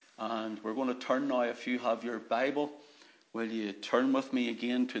And we're going to turn now, if you have your Bible, will you turn with me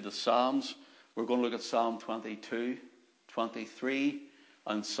again to the Psalms? We're going to look at Psalm 22, 23,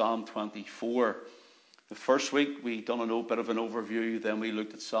 and Psalm 24. The first week we done a bit of an overview, then we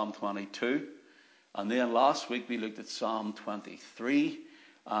looked at Psalm 22. And then last week we looked at Psalm 23.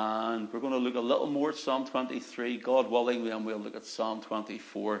 And we're going to look a little more at Psalm 23, God willing, then we'll look at Psalm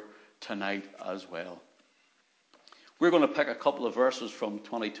 24 tonight as well. We're going to pick a couple of verses from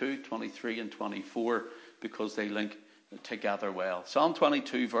 22, 23, and 24 because they link together well. Psalm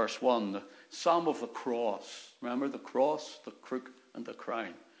 22, verse 1, the Psalm of the Cross. Remember the cross, the crook, and the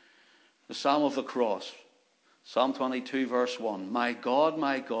crown. The Psalm of the Cross. Psalm 22, verse 1. My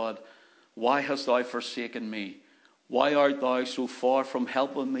God, why hast thou forsaken me? Why art thou so far from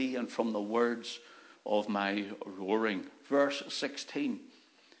helping me and from the words of my roaring? Verse 16.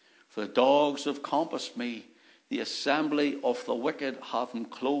 For the dogs have compassed me. The assembly of the wicked have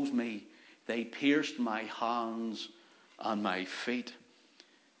enclosed me. They pierced my hands and my feet.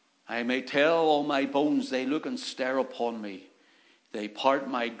 I may tell all my bones, they look and stare upon me. They part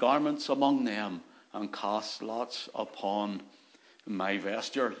my garments among them and cast lots upon my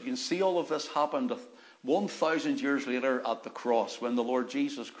vesture. You can see all of this happened 1,000 years later at the cross when the Lord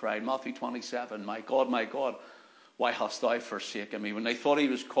Jesus cried, Matthew 27, my God, why hast thou forsaken me? When they thought he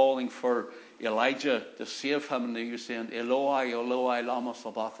was calling for Elijah to save him, and he was saying, Eloi, Eloi, lama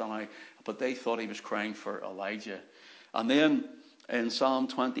sabachthani. But they thought he was crying for Elijah. And then in Psalm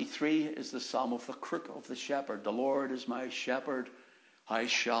 23 is the Psalm of the crook of the shepherd. The Lord is my shepherd, I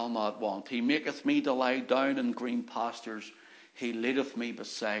shall not want. He maketh me to lie down in green pastures. He leadeth me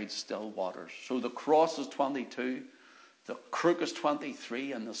beside still waters. So the cross is 22. The crook is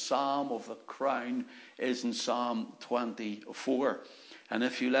 23, and the Psalm of the crown is in Psalm 24. And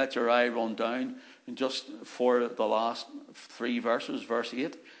if you let your eye run down, and just for the last three verses, verse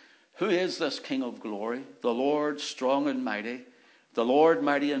 8, who is this King of glory? The Lord strong and mighty, the Lord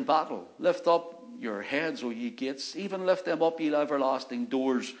mighty in battle. Lift up your heads, O ye gates, even lift them up, ye everlasting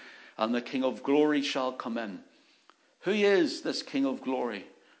doors, and the King of glory shall come in. Who is this King of glory?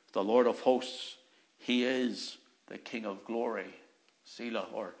 The Lord of hosts. He is the King of glory. Selah,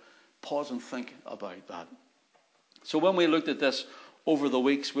 or pause and think about that. So when we looked at this over the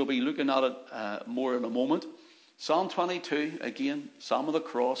weeks, we'll be looking at it more in a moment. Psalm 22, again, Psalm of the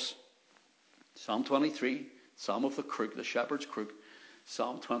cross. Psalm 23, Psalm of the crook, the shepherd's crook.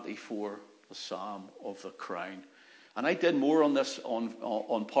 Psalm 24, the Psalm of the crown. And I did more on this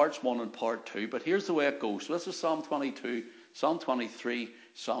on parts 1 and part 2, but here's the way it goes. So this is Psalm 22, Psalm 23,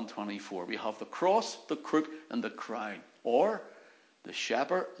 Psalm 24. We have the cross, the crook, and the crown. Or the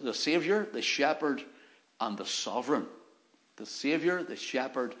shepherd, the Saviour, the shepherd, and the sovereign. The Saviour, the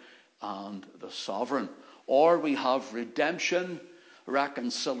shepherd, and the sovereign. Or we have redemption,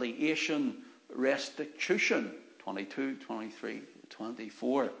 reconciliation, restitution. 22, 23,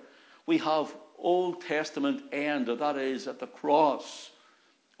 24. We have Old Testament end, that is at the cross.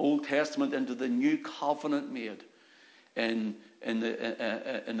 Old Testament into the new covenant made in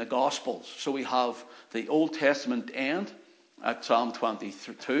the Gospels. So we have the Old Testament end at Psalm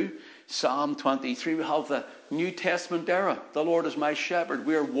 22. Psalm 23, we have the New Testament era. The Lord is my shepherd.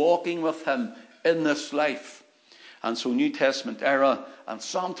 We are walking with him in this life. And so New Testament era. And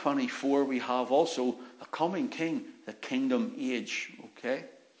Psalm 24, we have also the coming king, the kingdom age. Okay?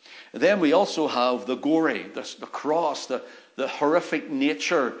 Then we also have the gory, the cross, the horrific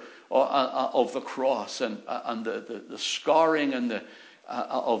nature of the cross and the scarring and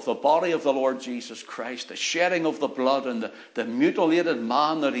of the body of the Lord Jesus Christ, the shedding of the blood and the mutilated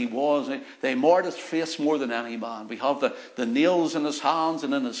man that he was. They marred his face more than any man. We have the nails in his hands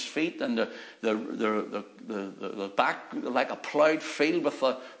and in his feet, and the back like a ploughed field with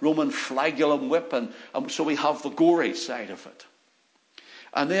a Roman flagellum whip. And so we have the gory side of it.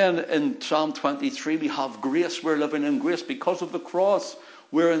 And then in Psalm 23 we have grace. We're living in grace because of the cross.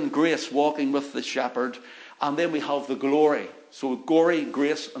 We're in grace, walking with the shepherd. And then we have the glory. So glory,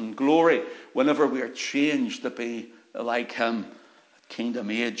 grace, and glory whenever we are changed to be like him,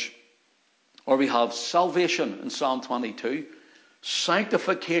 kingdom age. Or we have salvation in Psalm 22,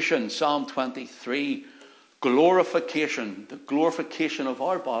 sanctification, Psalm 23, glorification, the glorification of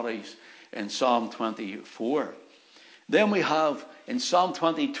our bodies in Psalm 24. Then we have in Psalm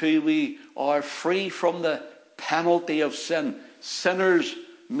 22, we are free from the penalty of sin. Sinners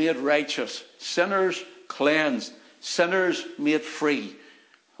made righteous, sinners cleansed, sinners made free.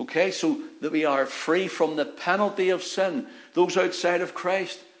 Okay, so that we are free from the penalty of sin. Those outside of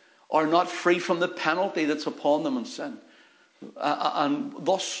Christ are not free from the penalty that's upon them in sin. And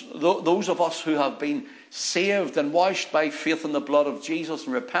thus, those of us who have been saved and washed by faith in the blood of Jesus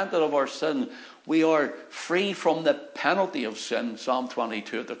and repented of our sin, we are free from the penalty of sin, Psalm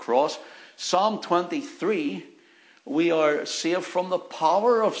 22 at the cross. Psalm 23, we are saved from the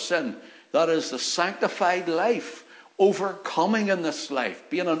power of sin. That is the sanctified life, overcoming in this life,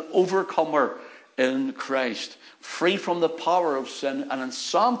 being an overcomer in Christ, free from the power of sin. And in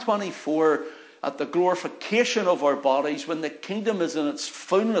Psalm 24, at the glorification of our bodies, when the kingdom is in its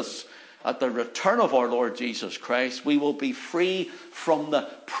fullness, at the return of our Lord Jesus Christ, we will be free from the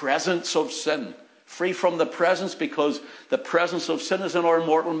presence of sin. Free from the presence, because the presence of sin is in our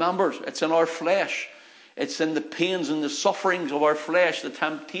mortal members. It's in our flesh. It's in the pains and the sufferings of our flesh, the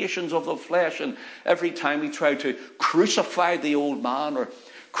temptations of the flesh. And every time we try to crucify the old man or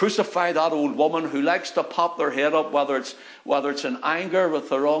crucify that old woman who likes to pop their head up, whether it's in anger with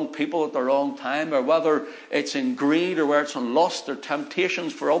the wrong people at the wrong time, or whether it's in greed, or whether it's in lust or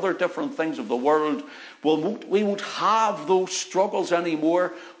temptations for other different things of the world, we won't have those struggles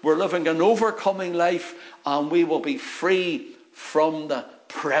anymore. We're living an overcoming life, and we will be free from the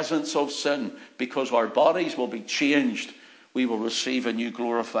presence of sin, because our bodies will be changed. We will receive a new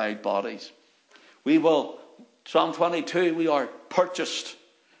glorified bodies. Psalm 22, we are purchased.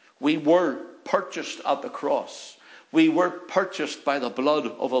 We were purchased at the cross. We were purchased by the blood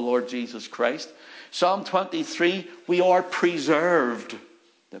of the Lord Jesus Christ. Psalm 23, we are preserved.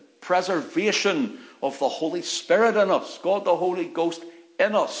 The preservation of the Holy Spirit in us. God the Holy Ghost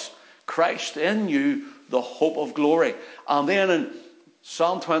in us. Christ in you, the hope of glory. And then in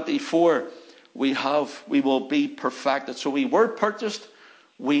Psalm 24, we will be perfected. So we were purchased.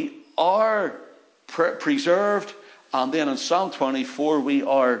 We are preserved. And then in Psalm 24,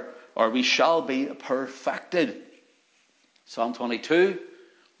 we shall be perfected. Psalm 22,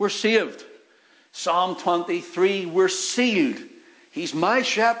 we're saved. Psalm 23, we're sealed. He's my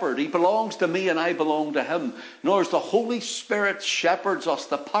shepherd. He belongs to me and I belong to him. In other words, the Holy Spirit shepherds us,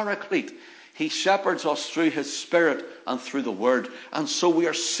 the Paraclete. He shepherds us through his Spirit and through the Word. And so we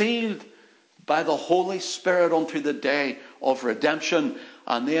are sealed by the Holy Spirit unto the day of redemption.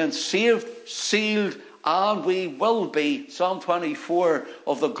 And then saved, sealed, and we will be, Psalm 24,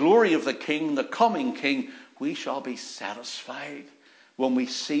 of the glory of the King, the coming King. We shall be satisfied when we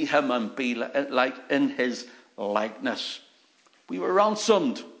see him and be like in his likeness. We were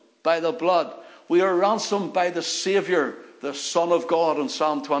ransomed by the blood. We are ransomed by the Saviour, the Son of God in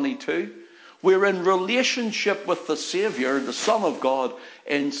Psalm 22. We're in relationship with the Saviour, the Son of God,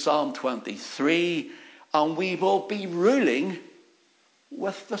 in Psalm 23. And we will be ruling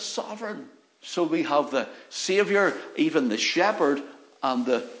with the Sovereign. So we have the Saviour, even the Shepherd, and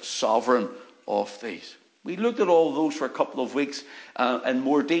the Sovereign of these. We looked at all those for a couple of weeks in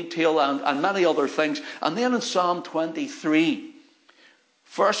more detail and many other things. And then in Psalm 23,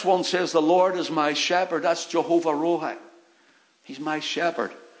 verse 1 says, the Lord is my shepherd. That's Jehovah Rohi. He's my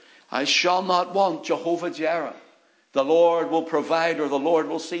shepherd. I shall not want. Jehovah Jireh. The Lord will provide, or the Lord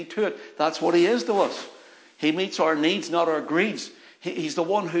will see to it. That's what he is to us. He meets our needs, not our greeds. He's the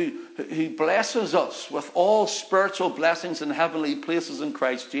one who blesses us with all spiritual blessings in heavenly places in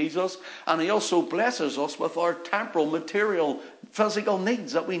Christ Jesus. And he also blesses us with our temporal, material, physical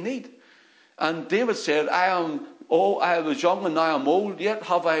needs that we need. And David said, I was young and now I'm old, yet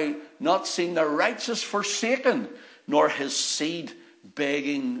have I not seen the righteous forsaken, nor his seed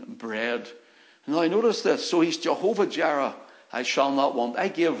begging bread. Now notice this. So he's Jehovah Jireh, I shall not want. I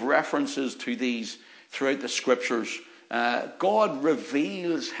give references to these throughout the scriptures. God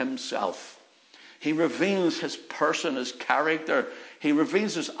reveals himself. He reveals his person, his character. He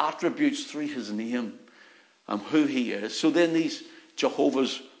reveals his attributes through his name and who he is. So then these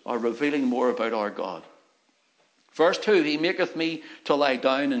Jehovahs are revealing more about our God. Verse 2, he maketh me to lie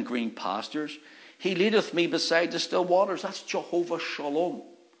down in green pastures. He leadeth me beside the still waters. That's Jehovah Shalom.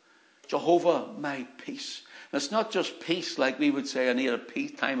 Jehovah, my peace. And it's not just peace like we would say, I need a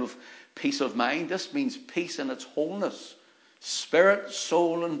time of peace of mind. This means peace in its wholeness. Spirit,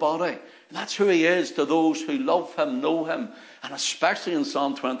 soul and body. And that's who he is to those who love him, know him. And especially in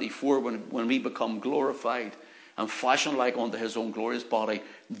Psalm 24, when we become glorified and fashioned like unto his own glorious body,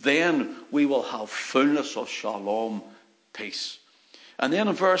 then we will have fullness of shalom, peace. And then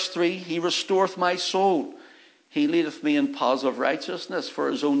in verse 3, he restoreth my soul. He leadeth me in paths of righteousness for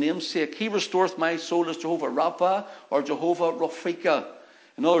his own name's sake. He restoreth my soul as Jehovah Rapha or Jehovah Rafika.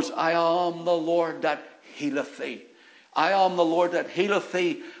 In other words, I am the Lord that healeth thee. I am the Lord that healeth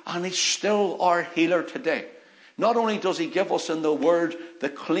thee. And he's still our healer today. Not only does he give us in the Word the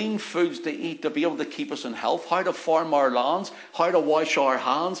clean foods to eat to be able to keep us in health, how to farm our lands, how to wash our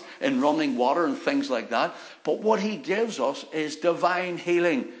hands in running water and things like that, but what he gives us is divine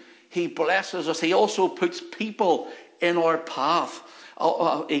healing. He blesses us. He also puts people in our path.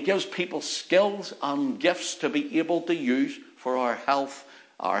 He gives people skills and gifts to be able to use for our health,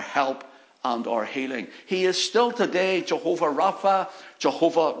 our help, and our healing. He is still today Jehovah Rapha,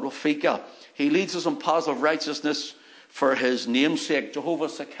 Jehovah Rafika. He leads us in paths of righteousness for his namesake, Jehovah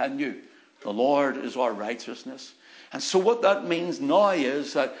Sekenu. The Lord is our righteousness. And so what that means now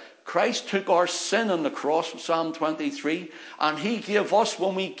is that Christ took our sin on the cross, Psalm 23, and he gave us,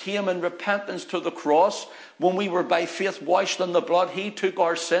 when we came in repentance to the cross, when we were by faith washed in the blood, he took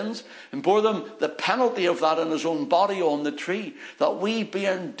our sins and bore them, the penalty of that, in his own body on the tree, that we,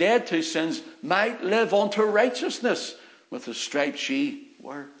 being dead to sins, might live unto righteousness. With his stripes ye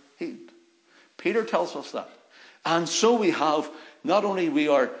were healed. Peter tells us that. And so we have, not only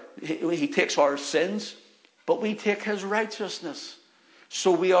he takes our sins, but we take his righteousness. So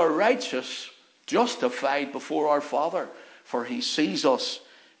we are righteous, justified before our Father, for he sees us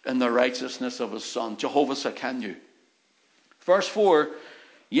in the righteousness of his Son, Jehovah Sekenu. Verse 4,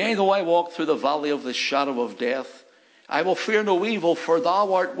 yea, though I walk through the valley of the shadow of death, I will fear no evil, for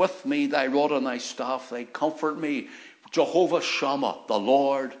thou art with me, thy rod and thy staff, they comfort me. Jehovah Shammah, the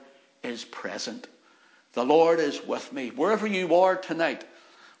Lord is present. The Lord is with me. Wherever you are tonight,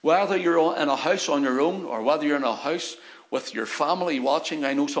 whether you're in a house on your own or whether you're in a house with your family watching.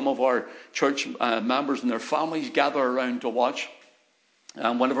 I know some of our church members and their families gather around to watch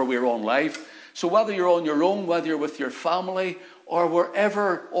whenever we're on live. So whether you're on your own, whether you're with your family, or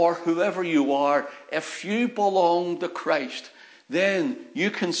wherever or whoever you are, if you belong to Christ, then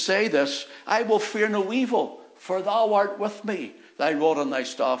you can say this: I will fear no evil, for thou art with me. Thy rod and thy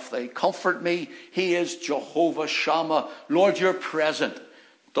staff, they comfort me. He is Jehovah Shammah. Lord, you're present.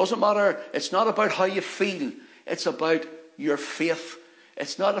 Doesn't matter. It's not about how you feel. It's about your faith.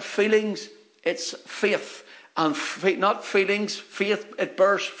 It's not a feelings, it's faith. And not feelings, faith, it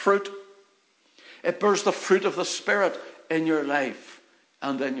bears fruit. It bears the fruit of the Spirit in your life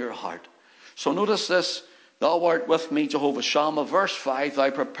and in your heart. So notice this: thou art with me, Jehovah Shammah. Verse 5, thou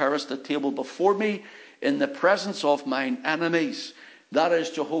preparest a table before me in the presence of mine enemies. That is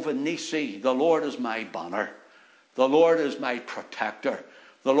Jehovah Nisi. The Lord is my banner. The Lord is my protector.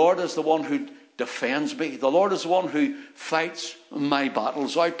 The Lord is the one who defends me. The Lord is the one who fights my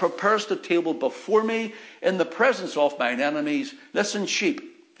battles. Thou preparest a table before me in the presence of mine enemies. Listen,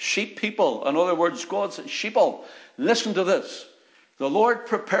 sheep people. In other words, God's sheeple. Listen to this. The Lord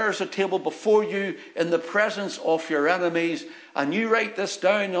prepares a table before you in the presence of your enemies. And you write this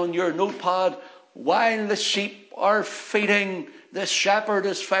down on your notepad. While the sheep are feeding, the shepherd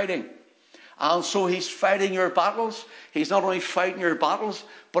is fighting. And so he's fighting your battles. He's not only fighting your battles,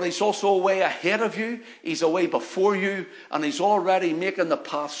 but he's also way ahead of you. He's away before you. And he's already making the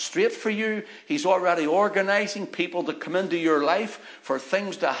path straight for you. He's already organizing people to come into your life for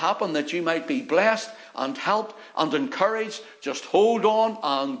things to happen that you might be blessed and helped and encouraged. Just hold on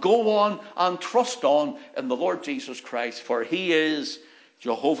and go on and trust on in the Lord Jesus Christ. For he is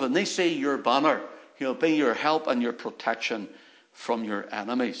Jehovah Nisi, your banner. He'll be your help and your protection from your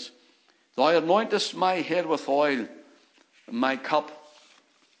enemies. Thou anointest my head with oil, my cup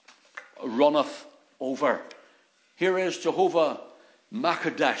runneth over. Here is Jehovah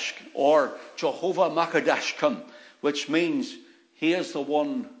Makadesh, or Jehovah Makadeshkim, which means he is the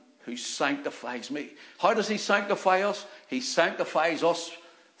one who sanctifies me. How does he sanctify us? He sanctifies us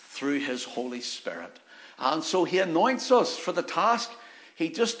through his Holy Spirit. And so he anoints us for the task. He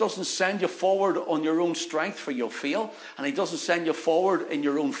just doesn't send you forward on your own strength, for you'll fail. And he doesn't send you forward in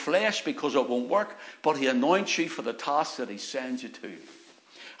your own flesh because it won't work. But he anoints you for the task that he sends you to.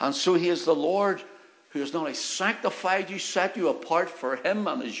 And so he is the Lord who has not only sanctified you, set you apart for him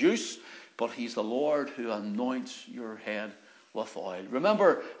and his use, but he's the Lord who anoints your head with oil.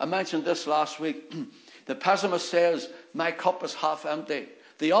 Remember, I mentioned this last week. The pessimist says, my cup is half empty.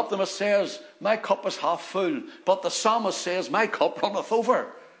 The optimist says, my cup is half full. But the psalmist says, my cup runneth over.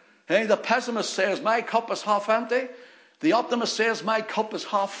 Hey, the pessimist says, my cup is half empty. The optimist says, my cup is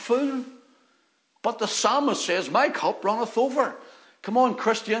half full. But the psalmist says, my cup runneth over. Come on,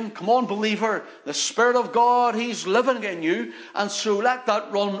 Christian. Come on, believer. The Spirit of God, he's living in you. And so let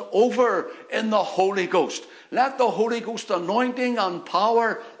that run over in the Holy Ghost. Let the Holy Ghost anointing and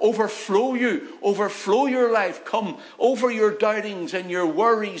power overflow you, overflow your life. Come over your doubtings and your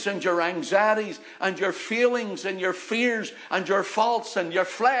worries and your anxieties and your feelings and your fears and your faults and your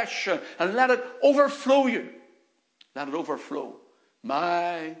flesh, and let it overflow you. Let it overflow.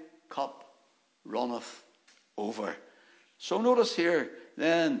 My cup runneth over. So notice here,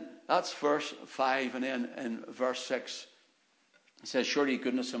 then, that's verse 5, and then in verse 6, it says, surely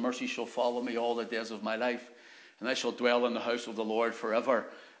goodness and mercy shall follow me all the days of my life, and I shall dwell in the house of the Lord forever.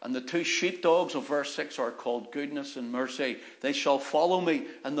 And the two sheepdogs of verse 6 are called goodness and mercy. They shall follow me.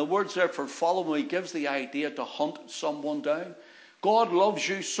 And the words there for follow me gives the idea to hunt someone down. God loves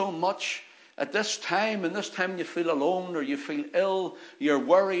you so much. At this time, and this time you feel alone, or you feel ill, you're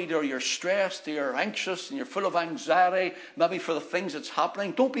worried, or you're stressed, or you're anxious, and you're full of anxiety, maybe for the things that's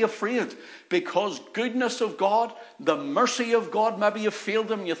happening, don't be afraid, because goodness of God, the mercy of God, maybe you've failed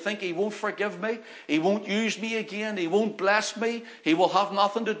him, you think he won't forgive me, he won't use me again, he won't bless me, he will have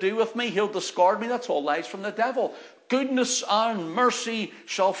nothing to do with me, he'll discard me. That's all lies from the devil. Goodness and mercy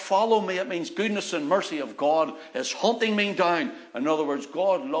shall follow me. It means goodness and mercy of God is hunting me down. In other words,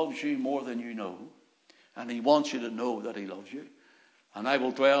 God loves you more than you know. And he wants you to know that he loves you. And I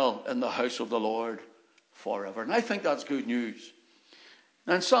will dwell in the house of the Lord forever. And I think that's good news.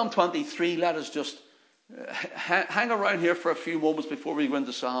 Now in Psalm 23, let us just hang around here for a few moments before we go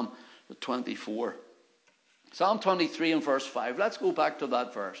into Psalm 24. Psalm 23 and verse 5. Let's go back to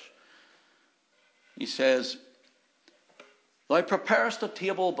that verse. He says, thou preparest a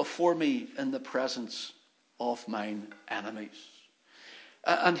table before me in the presence of mine enemies.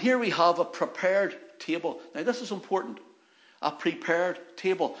 And here we have a prepared table. Now this is important. A prepared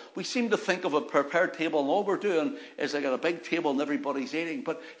table. We seem to think of a prepared table and all we're doing is I got a big table and everybody's eating.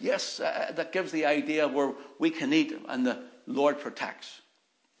 But yes, that gives the idea where we can eat and the Lord protects.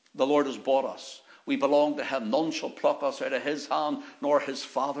 The Lord has bought us. We belong to him. None shall pluck us out of his hand nor his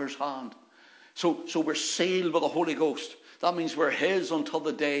Father's hand. So we're sealed with the Holy Ghost. That means we're his until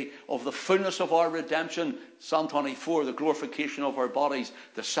the day of the fullness of our redemption. Psalm 24, the glorification of our bodies,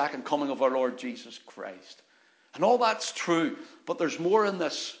 the second coming of our Lord Jesus Christ. And all that's true, but there's more in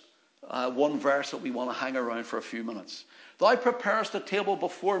this one verse that we want to hang around for a few minutes. Thou preparest a table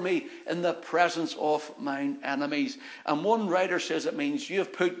before me in the presence of mine enemies. And one writer says it means you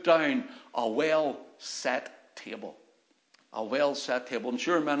have put down a well-set table. A well-set table. I'm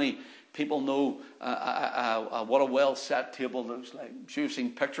sure many people know what a well-set table looks like. I'm sure you've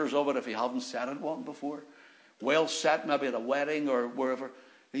seen pictures of it if you haven't sat at one before. Well set, maybe at a wedding or wherever.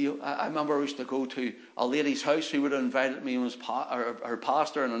 I remember I used to go to a lady's house who would have invited me, was her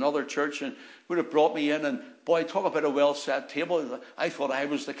pastor in another church, and would have brought me in. And boy, talk about a well-set table. I thought I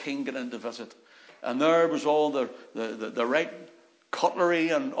was the king getting to visit. And there was all the right cutlery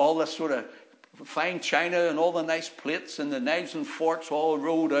and all this sort of fine china and all the nice plates and the knives and forks all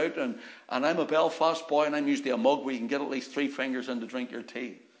rolled out, and I'm a Belfast boy and I'm usually a mug where you can get at least 3 fingers in to drink your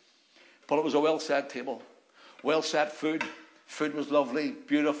tea. But it was a well-set table. Well-set food. Food was lovely,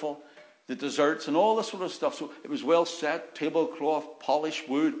 beautiful. The desserts and all this sort of stuff. So it was well-set, tablecloth, polished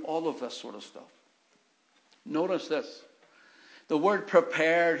wood, all of this sort of stuff. Notice this. The word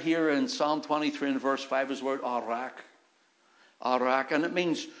prepared here in Psalm 23 and verse 5 is the word arak. Arak. And it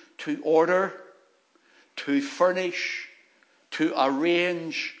means to order, to furnish, to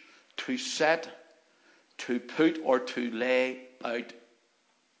arrange, to set, to put or to lay out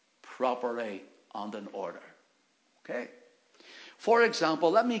properly and in order. Okay? For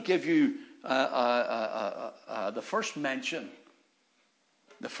example, let me give you the first mention.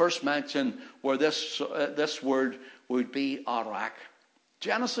 The first mention where this word would be arak.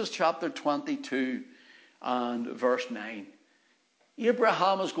 Genesis chapter 22 and verse 9.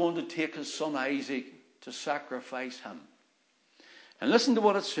 Abraham is going to take his son Isaac to sacrifice him. And listen to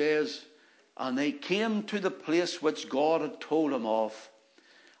what it says. And they came to the place which God had told him of.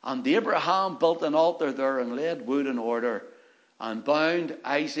 And Abraham built an altar there and laid wood in order, and bound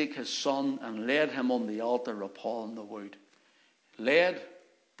Isaac his son and laid him on the altar upon the wood. Laid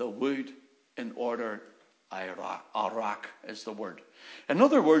the wood in order. Arak is the word. In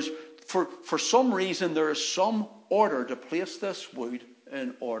other words, for some reason there is some order to place this wood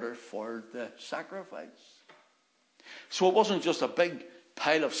in order for the sacrifice. So it wasn't just a big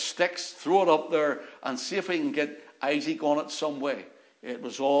pile of sticks, throw it up there and see if we can get Isaac on it some way. It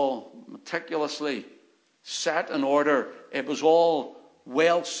was all meticulously set in order. It was all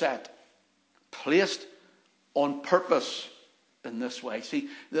well set, placed on purpose in this way. See,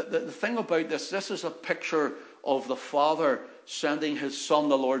 the thing about this is a picture of the Father sending his Son,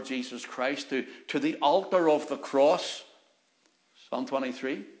 the Lord Jesus Christ, to the altar of the cross. Psalm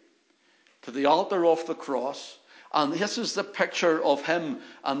 23. To the altar of the cross. And this is the picture of him.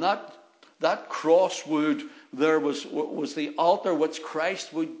 And that cross wood there was the altar which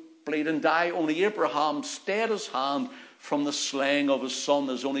Christ would bleed and die. Only Abraham stayed his hand from the slaying of his son,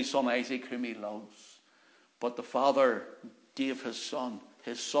 his only son Isaac, whom he loves. But the Father gave his son.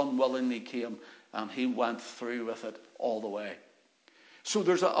 His son willingly came and he went through with it all the way. So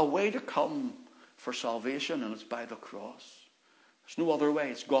there's a way to come for salvation, and it's by the cross. There's no other way.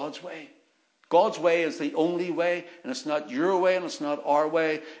 It's God's way. God's way is the only way, and it's not your way and it's not our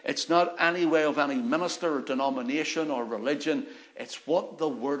way. It's not any way of any minister or denomination or religion. It's what the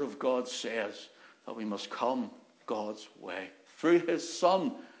Word of God says, that we must come God's way, through his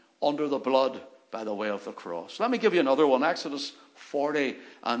Son, under the blood, by the way of the cross. Let me give you another one. Exodus 40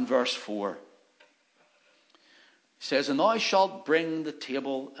 and verse 4. It says, "And thou shalt bring the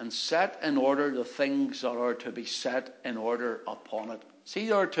table and set in order the things that are to be set in order upon it." See,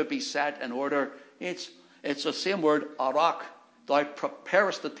 they are to be set in order. It's the same word, arak. Thou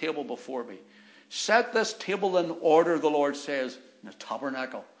preparest the table before me. Set this table in order, the Lord says, in the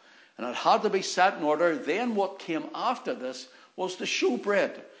tabernacle. And it had to be set in order. Then what came after this was the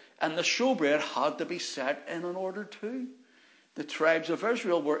showbread. And the showbread had to be set in an order too. The tribes of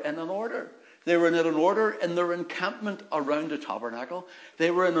Israel were in an order. They were in an order in their encampment around the tabernacle. They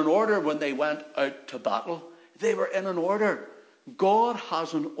were in an order when they went out to battle. They were in an order. God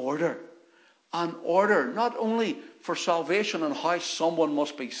has an order. An order not only for salvation and how someone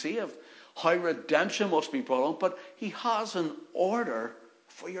must be saved, how redemption must be brought on, but he has an order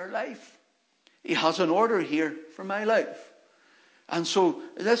for your life. He has an order here for my life. And so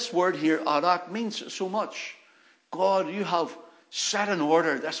this word here, arak, means so much. God, you have set in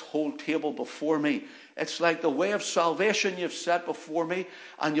order this whole table before me. It's like the way of salvation you've set before me.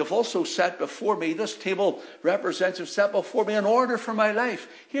 And you've also set before me, this table represents, you've set before me an order for my life.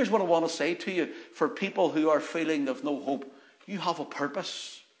 Here's what I want to say to you. For people who are feeling they've no hope, you have a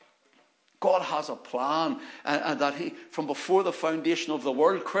purpose. God has a plan, and that he, from before the foundation of the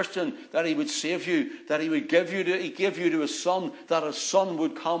world, Christian, that he would save you, that he would give you he gave you to his Son, that his Son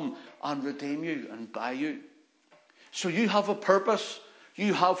would come and redeem you and buy you. So you have a purpose,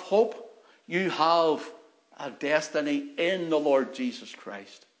 you have hope, you have a destiny in the Lord Jesus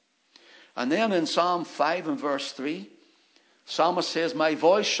Christ. And then in Psalm 5 and verse 3, Psalmist says, "My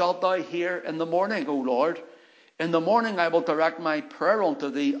voice shalt thou hear in the morning, O Lord. In the morning I will direct my prayer unto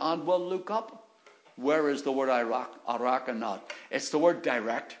thee and will look up." Where is the word arak and not? It's the word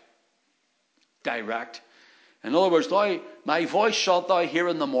direct. Direct. In other words, my voice shalt thou hear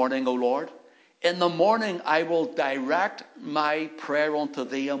in the morning, O Lord. In the morning I will direct my prayer unto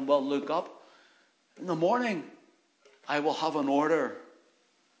thee and will look up. In the morning I will have an order.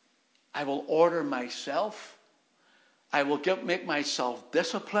 I will order myself. I will make myself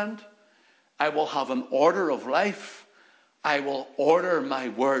disciplined. I will have an order of life. I will order my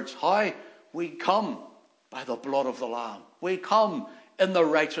words. How? We come by the blood of the Lamb. We come in the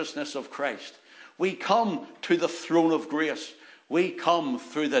righteousness of Christ. We come to the throne of grace. We come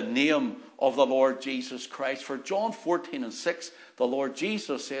through the name of the Lord Jesus Christ. For John 14 and 6, the Lord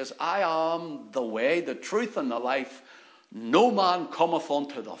Jesus says, "I am the way, the truth, and the life. No man cometh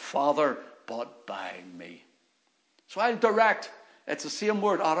unto the Father but by me." So I'll direct. It's the same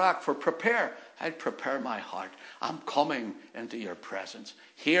word, arak, for prepare. I prepare my heart. I'm coming into your presence.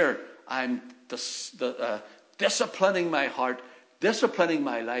 Here, I'm disciplining my heart, disciplining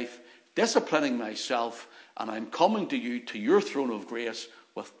my life, disciplining myself, and I'm coming to you, to your throne of grace,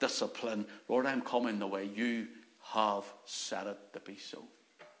 with discipline. Lord, I'm coming the way you have set it to be so.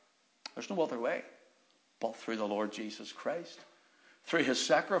 There's no other way but through the Lord Jesus Christ, through his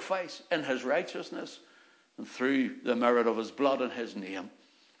sacrifice in his righteousness, and through the merit of his blood and his name.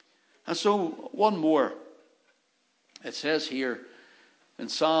 And so, one more. It says here in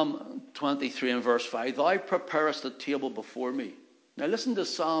Psalm 23 and verse 5, "Thou preparest a table before me." Now listen to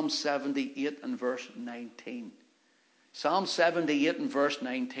Psalm 78 and verse 19. Psalm 78 and verse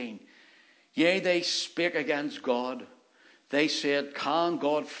 19. "Yea, they spake against God. They said, Can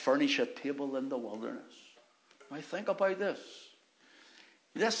God furnish a table in the wilderness?" Now think about this.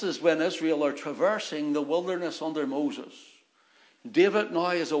 This is when Israel are traversing the wilderness under Moses. David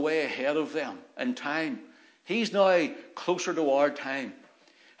now is away ahead of them in time. He's now closer to our time.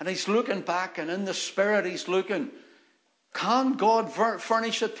 And he's looking back, and in the spirit he's looking, can God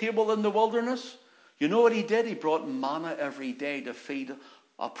furnish a table in the wilderness? You know what he did? He brought manna every day to feed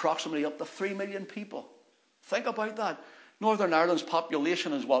approximately up to 3 million people. Think about that. Northern Ireland's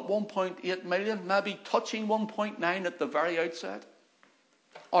population is what, 1.8 million? Maybe touching 1.9 at the very outset.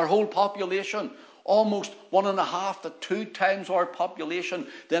 Our whole population, almost 1.5 to 2 times our population.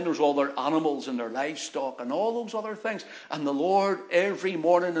 Then there's all their animals and their livestock and all those other things. And the Lord every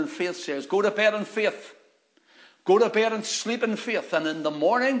morning in faith says, go to bed in faith. Go to bed and sleep in faith. And in the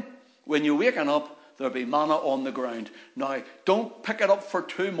morning, when you're waking up, there'll be manna on the ground. Now, don't pick it up for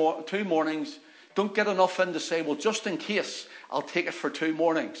two mornings. Don't get enough in to say, well, just in case, I'll take it for 2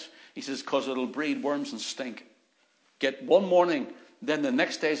 mornings. He says, because it'll breed worms and stink. Get one morning, then the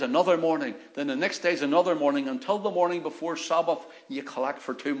next day's another morning, then the next day's another morning, until the morning before Sabbath, you collect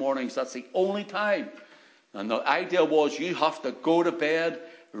for 2 mornings. That's the only time. And the idea was, you have to go to bed,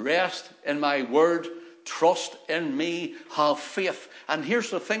 rest in my word, trust in me, have faith. And here's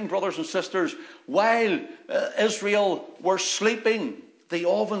the thing, brothers and sisters, while Israel were sleeping, the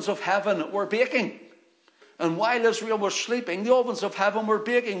ovens of heaven were baking. And while Israel was sleeping, the ovens of heaven were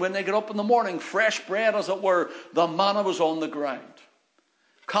baking. When they got up in the morning, fresh bread, as it were, the manna was on the ground.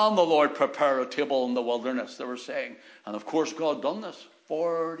 Can the Lord prepare a table in the wilderness, they were saying. And of course, God done this.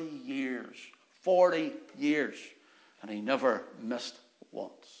 40 years. 40 years. And he never missed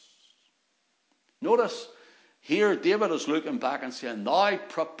once. Notice, here David is looking back and saying, thou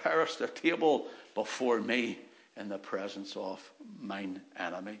preparest a table before me in the presence of mine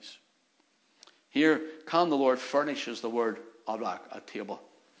enemies. Here, can the Lord furnishes the word arak, a table.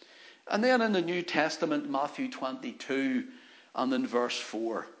 And then in the New Testament, Matthew 22 and in verse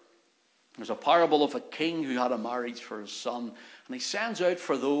 4, there's a parable of a king who had a marriage for his son. And he sends out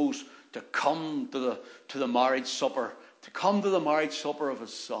for those to come to the marriage supper, of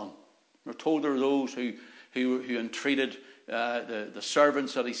his son. We're told there are those who entreated the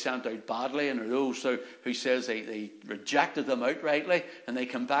servants that he sent out badly, and there are those who says they rejected them outrightly, and they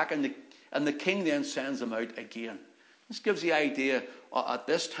come back, and the king then sends them out again. This gives the idea at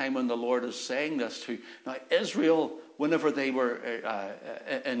this time when the Lord is saying this to now Israel, whenever they were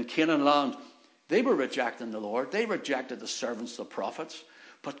in Canaan land, they were rejecting the Lord. They rejected the servants, the prophets.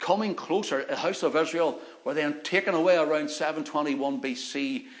 But coming closer, the house of Israel were then taken away around 721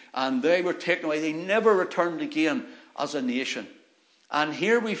 BC, and they were taken away. They never returned again as a nation. And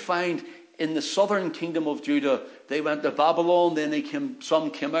here we find in the southern kingdom of Judah, they went to Babylon, then some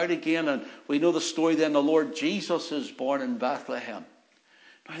came out again, and we know the story then. The Lord Jesus is born in Bethlehem.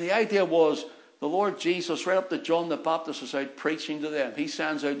 Now the idea was, the Lord Jesus, right up to John the Baptist, is out preaching to them. He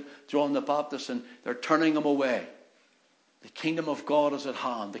sends out John the Baptist, and they're turning him away. The kingdom of God is at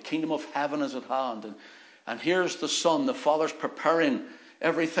hand. The kingdom of heaven is at hand. And here's the Son. The Father's preparing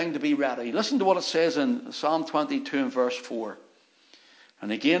everything to be ready. Listen to what it says in Psalm 22 and verse 4.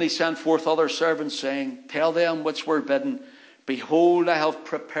 And again he sent forth other servants, saying, tell them which were bidden, behold, I have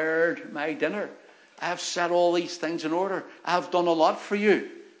prepared my dinner. I have set all these things in order. I have done a lot for you.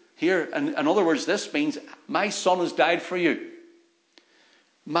 Here, in other words, this means my Son has died for you.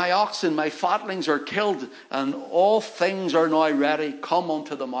 My oxen, my fatlings are killed, and all things are now ready. Come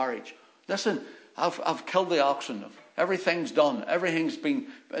unto the marriage. Listen, I've killed the oxen. Everything's done. Everything's been,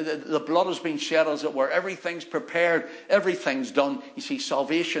 the blood has been shed, as it were. Everything's prepared. Everything's done. You see,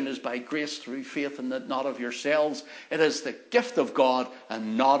 salvation is by grace through faith, and that not of yourselves. It is the gift of God,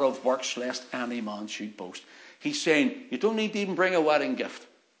 and not of works, lest any man should boast. He's saying, you don't need to even bring a wedding gift.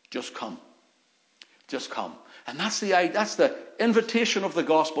 Just come. Just come. And that's the invitation of the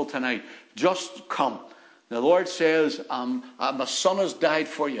gospel tonight. Just come. The Lord says, my Son has died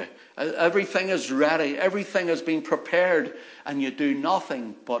for you. Everything is ready. Everything has been prepared. And you do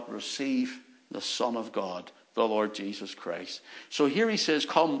nothing but receive the Son of God, the Lord Jesus Christ. So here he says,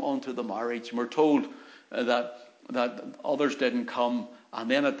 come unto the marriage. And we're told that others didn't come. And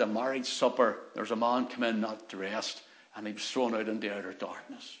then at the marriage supper, there's a man come in not dressed. And he was thrown out into outer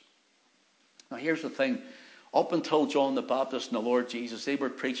darkness. Now here's the thing. Up until John the Baptist and the Lord Jesus, they were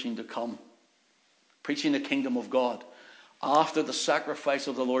preaching to come. Preaching the kingdom of God. After the sacrifice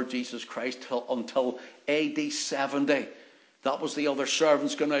of the Lord Jesus Christ until AD 70. That was the other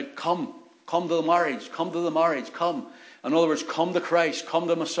servants going out. Come to the marriage. Come to the marriage. Come. In other words, come to Christ. Come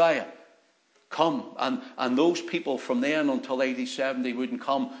to Messiah. Come. And those people from then until AD 70 wouldn't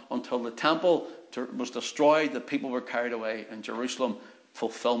come until the temple was destroyed. The people were carried away in Jerusalem.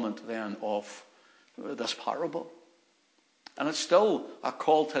 Fulfillment then of this parable. And it's still a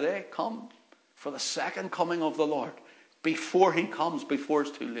call today. Come for the second coming of the Lord. Before he comes, before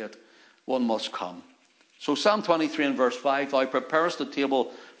it's too late, one must come. So Psalm 23 and verse 5, thou preparest a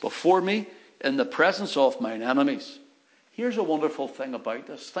table before me in the presence of mine enemies. Here's a wonderful thing about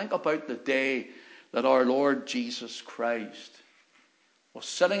this. Think about the day that our Lord Jesus Christ was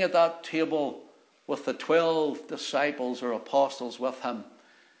sitting at that table with the 12 disciples or apostles with him.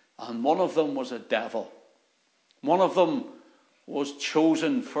 And one of them was a devil. One of them was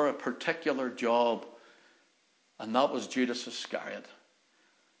chosen for a particular job. And that was Judas Iscariot.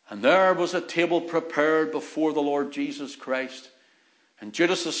 And there was a table prepared before the Lord Jesus Christ. And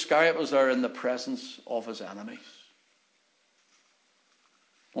Judas Iscariot was there in the presence of his enemies.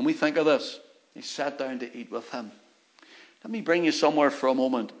 When we think of this, he sat down to eat with him. Let me bring you somewhere for a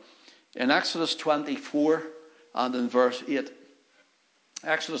moment. In Exodus 24 and in verse 8.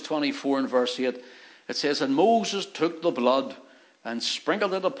 Exodus 24 and verse 8, it says, And Moses took the blood and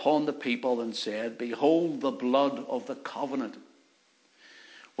sprinkled it upon the people and said, Behold the blood of the covenant,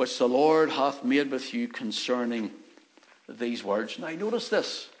 which the Lord hath made with you concerning these words. Now notice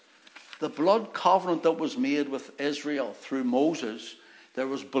this. The blood covenant that was made with Israel through Moses, there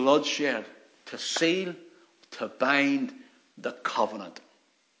was bloodshed to seal, to bind the covenant.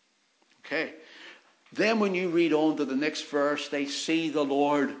 Okay. Then when you read on to the next verse, they see the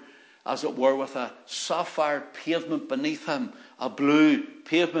Lord, as it were, with a sapphire pavement beneath him, a blue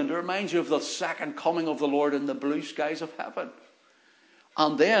pavement. It reminds you of the second coming of the Lord in the blue skies of heaven.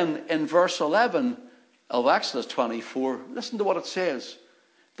 And then in verse 11 of Exodus 24, listen to what it says.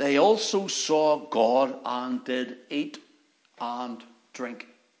 They also saw God and did eat and drink.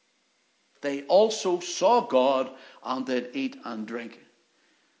 They also saw God and did eat and drink.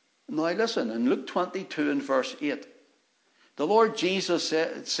 Now listen, in Luke 22 and verse 8, the Lord Jesus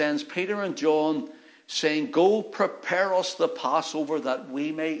sends Peter and John saying, Go prepare us the Passover that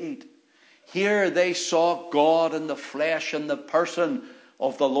we may eat. Here they saw God in the flesh and the person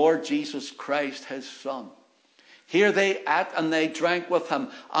of the Lord Jesus Christ, his Son. Here they ate and they drank with him.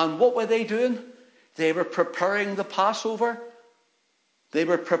 And what were they doing? They were preparing the Passover. They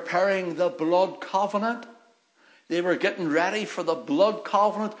were preparing the blood covenant. They were getting ready for the blood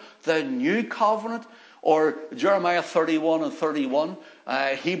covenant, the new covenant. Or Jeremiah 31 and 31,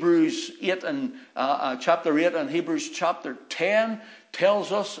 Hebrews 8 and chapter 8 and Hebrews chapter 10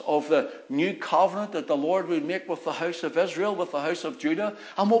 tells us of the new covenant that the Lord would make with the house of Israel, with the house of Judah.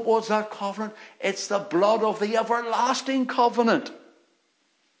 And what was that covenant? It's the blood of the everlasting covenant.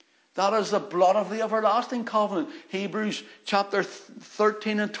 That is the blood of the everlasting covenant. Hebrews chapter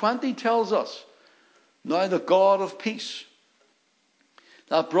 13 and 20 tells us, Now the God of peace,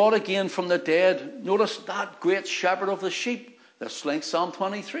 that brought again from the dead, notice that great shepherd of the sheep. This links Psalm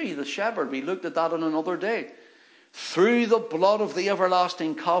 23, the shepherd. We looked at that on another day. Through the blood of the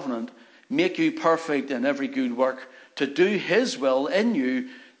everlasting covenant, make you perfect in every good work, to do his will in you,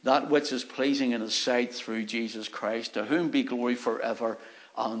 that which is pleasing in his sight, through Jesus Christ, to whom be glory forever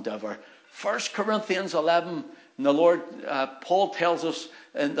and ever. 1 Corinthians 11, and the Lord, Paul tells us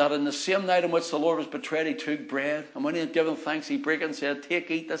that in the same night in which the Lord was betrayed, he took bread, and when he had given thanks, he broke it and said,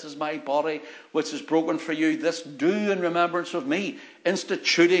 Take, eat, this is my body, which is broken for you. This do in remembrance of me,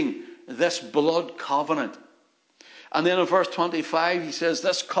 instituting this blood covenant. And then in verse 25, he says,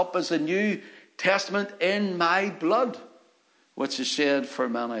 This cup is the New Testament in my blood, which is shed for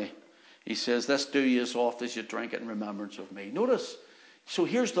many. He says, This do ye as oft as you drink it in remembrance of me. Notice, so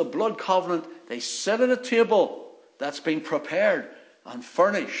here's the blood covenant. They sit at a table that's been prepared and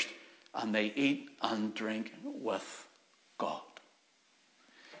furnished, and they eat and drink with God.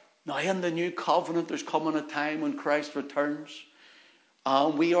 Now in the new covenant, there's coming a time when Christ returns,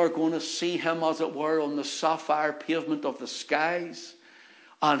 and we are going to see him, as it were, on the sapphire pavement of the skies,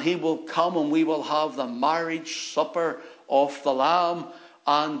 and he will come and we will have the marriage supper of the Lamb,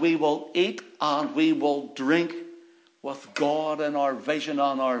 and we will eat and we will drink with God in our vision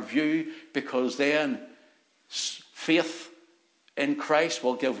and our view, because then faith in Christ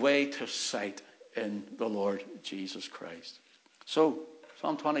will give way to sight in the Lord Jesus Christ. So,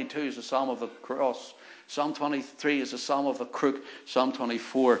 Psalm 22 is the Psalm of the cross. Psalm 23 is the Psalm of the crook. Psalm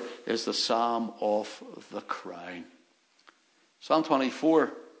 24 is the Psalm of the crown. Psalm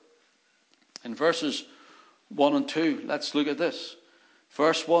 24, in verses 1 and 2, let's look at this.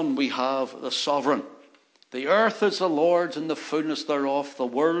 Verse 1, we have the sovereign. The earth is the Lord's, and the fullness thereof, the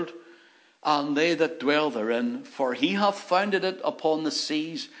world, and they that dwell therein. For he hath founded it upon the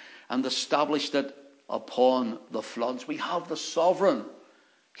seas, and established it upon the floods. We have the sovereign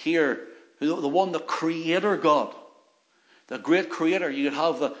here, the one, the creator God, the great creator. You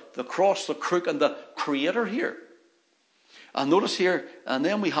have the cross, the crook, and the creator here. And notice here, and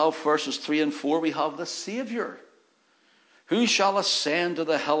then we have verses 3 and 4, we have the Saviour. Who shall ascend to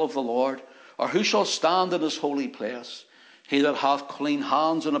the hill of the Lord? Or who shall stand in his holy place? He that hath clean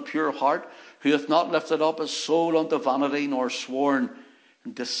hands and a pure heart, who hath not lifted up his soul unto vanity, nor sworn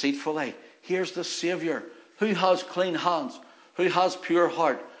deceitfully. Here's the Saviour. Who has clean hands? Who has pure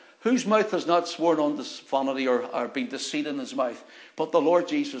heart? Whose mouth has not sworn unto vanity or been deceit in his mouth? But the Lord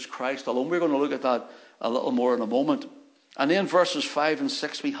Jesus Christ alone. We're going to look at that a little more in a moment. And then verses 5 and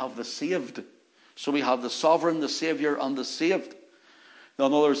 6, we have the saved. So we have the sovereign, the Saviour, and the saved. Now,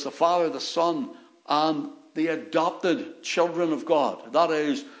 in other words, the Father, the Son, and the adopted children of God. That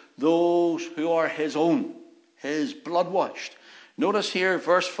is, those who are his own, his blood-washed. Notice here,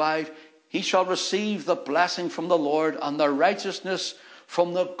 verse 5, he shall receive the blessing from the Lord, and the righteousness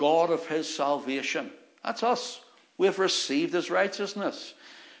from the God of his salvation. That's us. We have received his righteousness.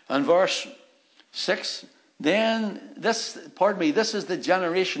 And verse 6, this is the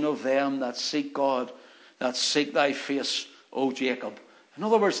generation of them that seek God, that seek thy face, O Jacob. In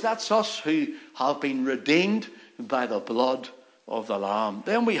other words, that's us who have been redeemed by the blood of the Lamb.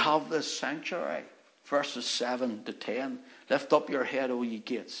 Then we have this sanctuary, verses 7 to 10. Lift up your head, O ye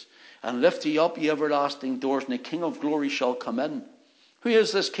gates, and lift ye up, ye everlasting doors, and the King of glory shall come in. Who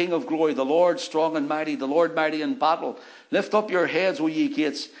is this King of glory? The Lord strong and mighty, the Lord mighty in battle. Lift up your heads, O ye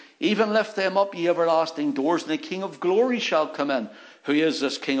gates, even lift them up, ye everlasting doors, and the King of glory shall come in. Who is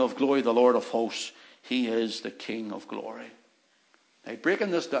this King of glory? The Lord of hosts. He is the King of glory. Now, breaking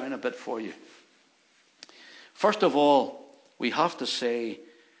this down a bit for you. First of all, we have to say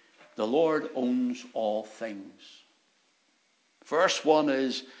the Lord owns all things. Verse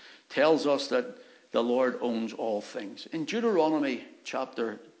 1 tells us that the Lord owns all things. In Deuteronomy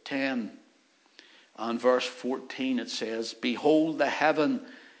chapter 10 and verse 14 it says, behold, the heaven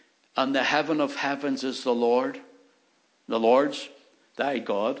and the heaven of heavens is the Lord's, thy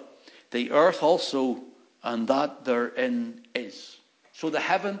God, the earth also, and that therein is. So the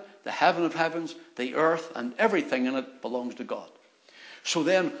heaven of heavens, the earth, and everything in it belongs to God. So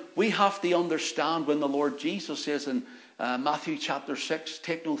then we have to understand when the Lord Jesus says in Matthew chapter 6,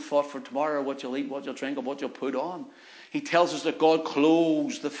 take no thought for tomorrow, what you'll eat, what you'll drink, or what you'll put on. He tells us that God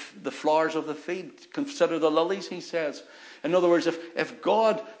clothes the flowers of the field. Consider the lilies, he says. In other words, if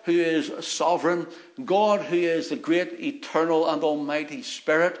God, who is sovereign, God who is the great, eternal, and almighty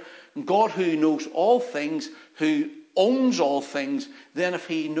Spirit, God who knows all things, who owns all things, then if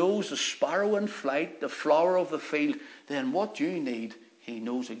he knows the sparrow in flight, the flower of the field, then what you need, he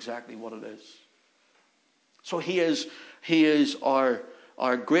knows exactly what it is. So he is our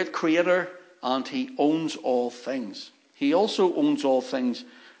great creator, and he owns all things. He also owns all things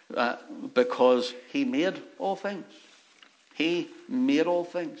because he made all things. He made all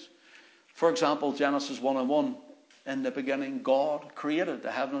things. For example, Genesis 1:1, in the beginning God created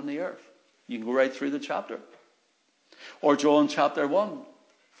the heaven and the earth. You can go right through the chapter. Or John chapter 1,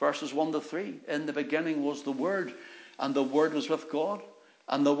 verses 1 to 3. In the beginning was the Word, and the Word was with God,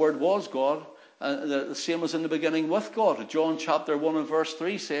 and the Word was God. The same was in the beginning with God. John chapter 1 and verse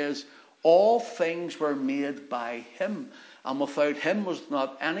 3 says, all things were made by him, and without him was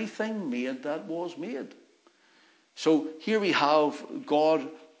not anything made that was made. So here we have God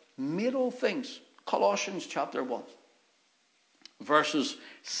made all things. Colossians chapter 1, verses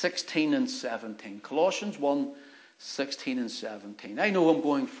 16 and 17. Colossians 1, 16 and 17. I know I'm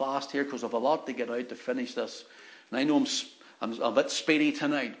going fast here because I have a lot to get out to finish this. And I know I'm a bit speedy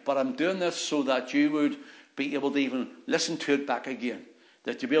tonight, but I'm doing this so that you would be able to even listen to it back again.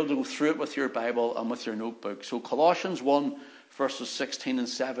 That you'll be able to go through it with your Bible and with your notebook. So Colossians 1, verses 16 and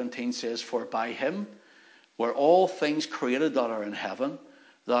 17 says, for by him were all things created that are in heaven,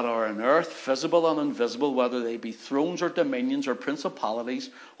 that are on earth, visible and invisible, whether they be thrones or dominions or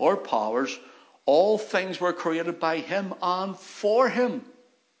principalities or powers, all things were created by him and for him.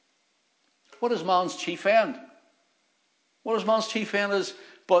 What is man's chief end? What is man's chief end is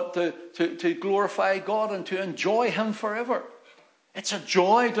but to glorify God and to enjoy him forever. It's a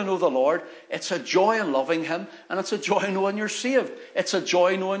joy to know the Lord. It's a joy in loving him. And it's a joy knowing you're saved. It's a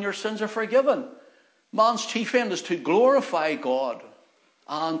joy knowing your sins are forgiven. Man's chief end is to glorify God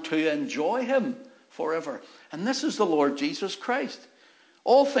and to enjoy him forever. And this is the Lord Jesus Christ.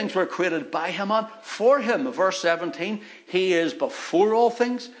 All things were created by him and for him. Verse 17, he is before all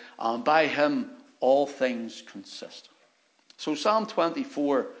things, and by him all things consist. So Psalm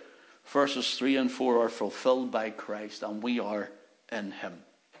 24, verses 3 and 4 are fulfilled by Christ, and we are in him.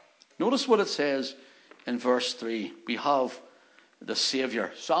 Notice what it says in verse 3. We have the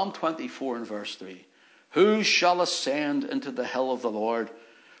Saviour. Psalm 24 and verse 3. Who shall ascend into the hill of the Lord,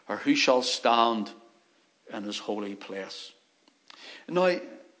 or who shall stand in his holy place? Now,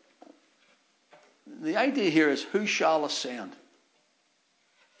 the idea here is who shall ascend?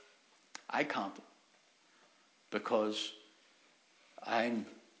 I can't. Because I'm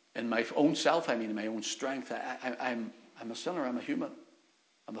in my own self, in my own strength, I'm a sinner, I'm a human.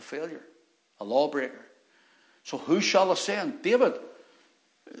 I'm a failure, a lawbreaker. So who shall ascend? David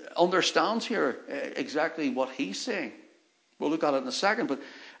understands here exactly what he's saying. We'll look at it in a second. But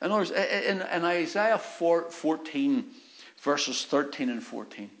in other words, in Isaiah 14, verses 13 and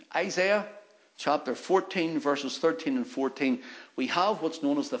 14. Isaiah chapter 14, verses 13 and 14. We have what's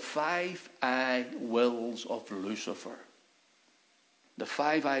known as the 5 eye wills of Lucifer. The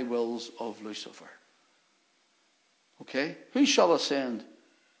 5 eye wills of Lucifer. Okay? Who shall ascend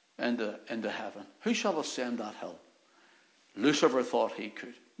into heaven? Who shall ascend that hill? Lucifer thought he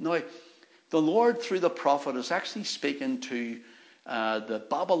could. Now, The Lord, through the prophet, is actually speaking to the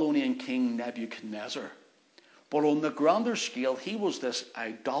Babylonian king Nebuchadnezzar. But on the grander scale, he was this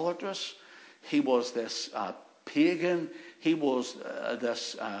idolatrous, he was this pagan, he was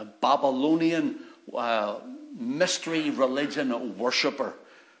this Babylonian mystery religion worshipper.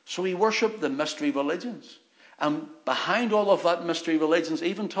 So he worshipped the mystery religions. And behind all of that mystery religions,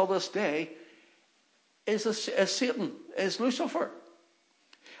 even till this day, is Satan, is Lucifer.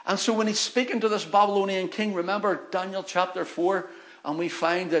 And so when he's speaking to this Babylonian king, remember Daniel chapter 4, and we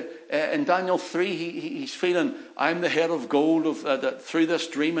find that in Daniel 3, he's feeling, I'm the head of gold through this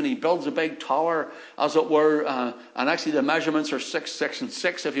dream, and he builds a big tower, as it were, and actually the measurements are 6, 6, and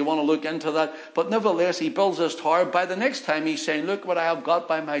 6, if you want to look into that. But nevertheless, he builds this tower. By the next time, he's saying, look what I have got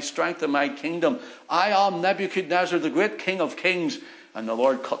by my strength and my kingdom. I am Nebuchadnezzar, the great king of kings. And the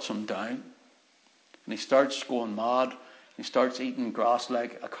Lord cuts him down. And he starts going mad. He starts eating grass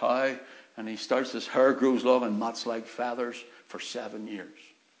like a cow. And his hair grows long and mats like feathers for 7 years.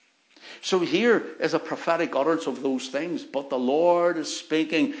 So here is a prophetic utterance of those things. But the Lord is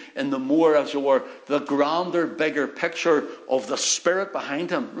speaking in the more, as it were, the grander, bigger picture of the Spirit behind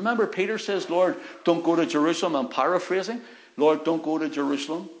him. Remember, Peter says, Lord, don't go to Jerusalem. I'm paraphrasing. Lord, don't go to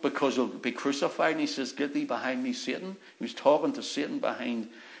Jerusalem because you'll be crucified. And he says, get thee behind me, Satan. He was talking to Satan behind.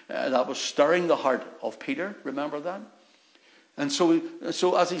 That was stirring the heart of Peter. Remember that? And so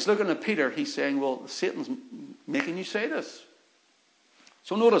as he's looking at Peter, he's saying, well, Satan's making you say this.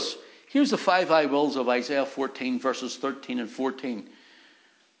 So notice, here's the 5 I wills of Isaiah 14, verses 13 and 14.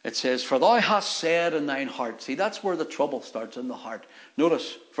 It says, for thou hast said in thine heart. See, that's where the trouble starts, in the heart.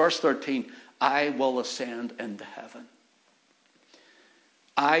 Notice, verse 13, I will ascend into heaven.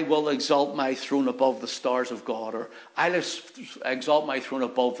 I will exalt my throne above the stars of God. Or I'll exalt my throne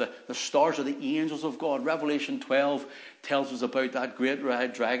above the stars of the angels of God. Revelation 12 tells us about that great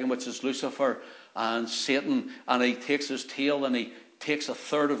red dragon, which is Lucifer and Satan. And he takes his tail and he takes a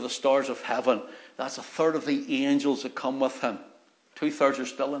third of the stars of heaven. That's a third of the angels that come with him. 2/3 are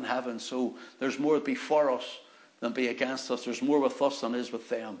still in heaven. So there's more before us than be against us. There's more with us than is with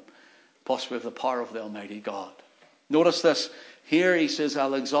them. Plus we have the power of the Almighty God. Notice this. Here he says,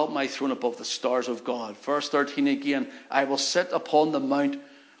 I'll exalt my throne above the stars of God. Verse 13 again, I will sit upon the mount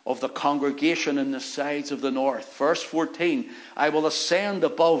of the congregation in the sides of the north. Verse 14, I will ascend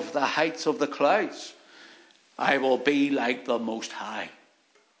above the heights of the clouds. I will be like the Most High.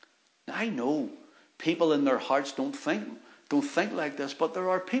 Now, I know people in their hearts don't think like this, but there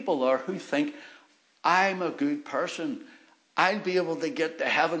are people there who think, I'm a good person. I'll be able to get to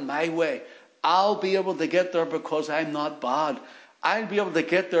heaven my way. I'll be able to get there because I'm not bad. I'll be able to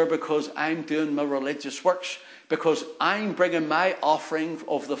get there because I'm doing my religious works, because I'm bringing my offering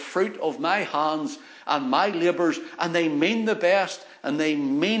of the fruit of my hands and my labours, and they mean the best, and they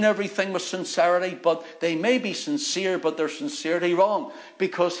mean everything with sincerity, but they may be sincere, but their sincerity wrong.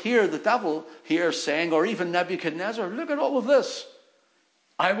 Because here, the devil here is saying, or even Nebuchadnezzar, look at all of this.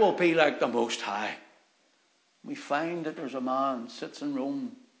 I will be like the Most High. We find that there's a man sits in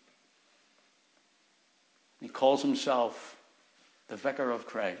Rome. He calls himself the Vicar of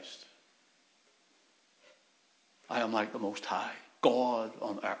Christ. I am like the Most High, God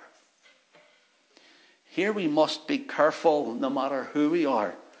on earth. Here we must be careful no matter who we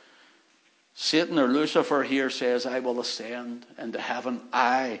are. Satan or Lucifer here says, I will ascend into heaven.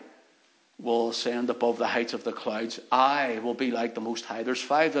 I will ascend above the heights of the clouds. I will be like the Most High. There's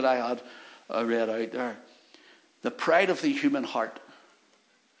 5 that I had read out there. The pride of the human heart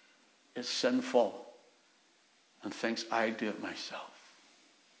is sinful and thinks, I do it myself.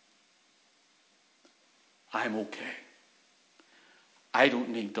 I'm okay. I don't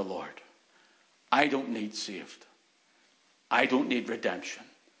need the Lord. I don't need saved. I don't need redemption.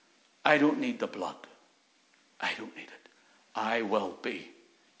 I don't need the blood. I don't need it. I will be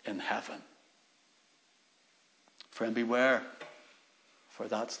in heaven. Friend, beware, for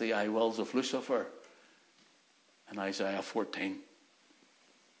that's the I wills of Lucifer in Isaiah 14.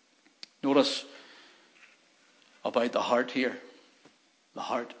 Notice about the heart here. The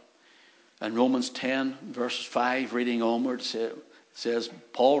heart. In Romans 10, verse 5, reading onwards, it says,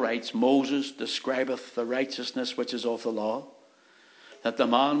 Paul writes, Moses describeth the righteousness which is of the law, that the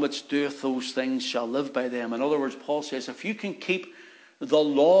man which doeth those things shall live by them. In other words, Paul says, if you can keep the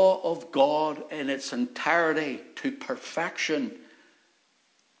law of God in its entirety to perfection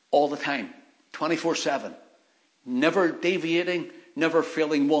all the time, 24/7, never deviating, never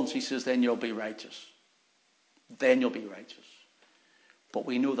failing once, he says, then you'll be righteous. Then you'll be righteous. But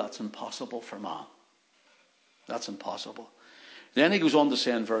we know that's impossible for man. That's impossible. Then he goes on to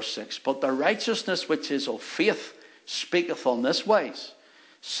say in verse 6, but the righteousness which is of faith speaketh on this wise,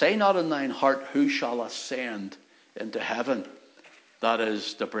 Say not in thine heart, who shall ascend into heaven? That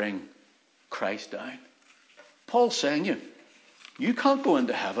is to bring Christ down. Paul's saying you can't go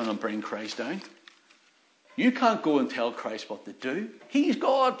into heaven and bring Christ down. You can't go and tell Christ what to do. He's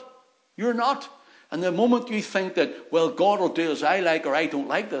God. You're not. And the moment you think that, well, God will do as I like or I don't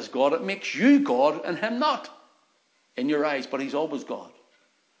like this God, it makes you God and him not in your eyes. But he's always God.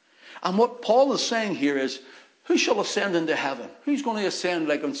 And what Paul is saying here is, who shall ascend into heaven? Who's going to ascend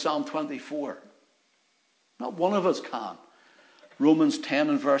like in Psalm 24? Not one of us can. Romans 10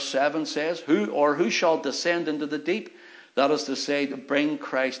 and verse 7 says, who shall descend into the deep? That is to say, to bring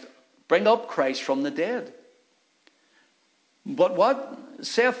up Christ from the dead. But what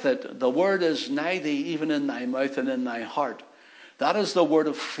saith it? The word is nigh thee, even in thy mouth and in thy heart. That is the word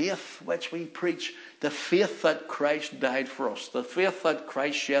of faith which we preach. The faith that Christ died for us. The faith that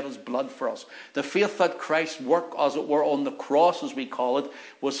Christ shed his blood for us. The faith that Christ's work, as it were, on the cross, as we call it,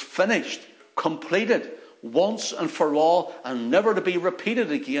 was finished, completed, once and for all, and never to be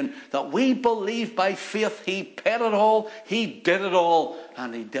repeated again. That we believe by faith he paid it all, he did it all,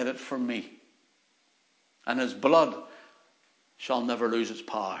 and he did it for me. And his blood shall never lose its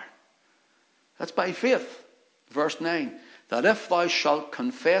power. That's by faith. Verse 9. That if thou shalt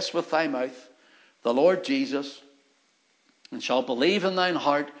confess with thy mouth the Lord Jesus, and shalt believe in thine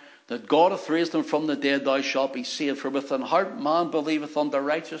heart that God hath raised him from the dead, thou shalt be saved. For with thine heart man believeth unto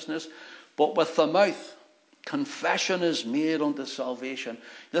righteousness, but with the mouth confession is made unto salvation.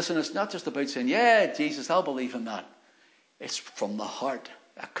 Listen, it's not just about saying, yeah, Jesus, I'll believe in that. It's from the heart,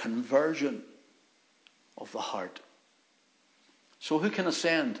 a conversion of the heart. So who can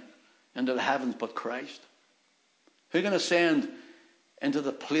ascend into the heavens but Christ? Who can ascend into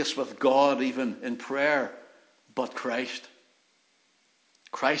the place with God, even in prayer, but Christ?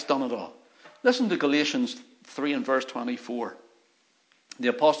 Christ done it all. Listen to Galatians 3 and verse 24. The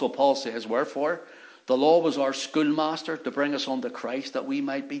Apostle Paul says, wherefore the law was our schoolmaster to bring us unto Christ, that we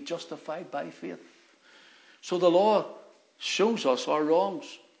might be justified by faith. So the law shows us our wrongs.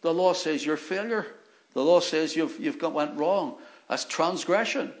 The law says you're a failure. The law says went wrong. That's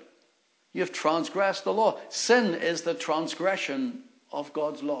transgression. You've transgressed the law. Sin is the transgression of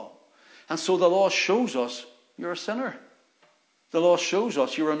God's law. And so the law shows us you're a sinner. The law shows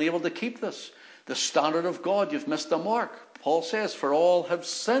us you're unable to keep this. The standard of God, you've missed the mark. Paul says, for all have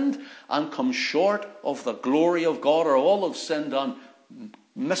sinned and come short of the glory of God, or all have sinned and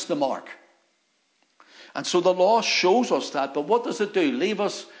missed the mark. And so the law shows us that. But what does it do? Leave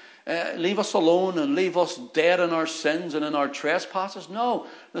us alone and leave us dead in our sins and in our trespasses? No.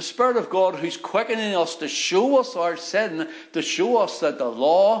 The Spirit of God, who's quickening us to show us our sin, to show us that the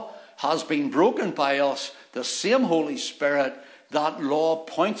law has been broken by us, the same Holy Spirit, that law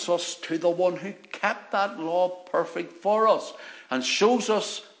points us to the one who kept that law perfect for us, and shows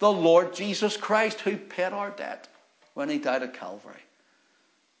us the Lord Jesus Christ, who paid our debt when he died at Calvary.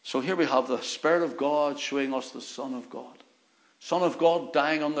 So here we have the Spirit of God showing us the Son of God. Son of God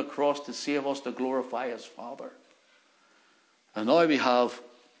dying on the cross to save us, to glorify his Father. And now we have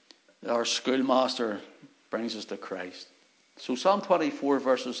our schoolmaster brings us to Christ. So Psalm 24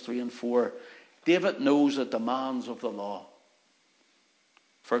 verses 3 and 4, David knows the demands of the law.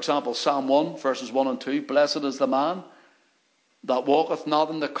 For example, Psalm 1 verses 1 and 2, blessed is the man that walketh not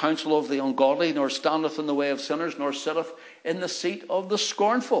in the counsel of the ungodly, nor standeth in the way of sinners, nor sitteth in the seat of the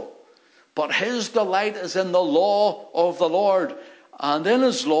scornful. But his delight is in the law of the Lord, and in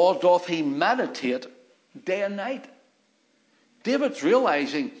his law doth he meditate day and night. David's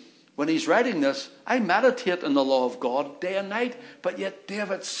realizing when he's writing this, I meditate in the law of God day and night, but yet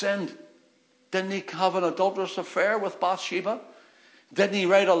David sinned. Didn't he have an adulterous affair with Bathsheba? Didn't he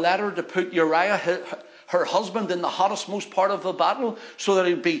write a letter to put Uriah, her husband, in the hottest, most part of the battle, so that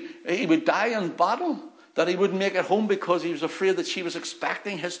he would die in battle? That he wouldn't make it home because he was afraid that she was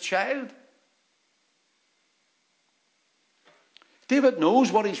expecting his child? David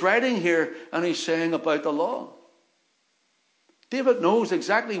knows what he's writing here, and he's saying about the law. David knows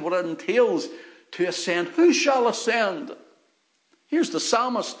exactly what it entails to ascend. Who shall ascend? Here's the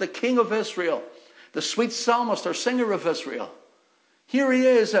psalmist, the king of Israel, the sweet psalmist or singer of Israel. Here he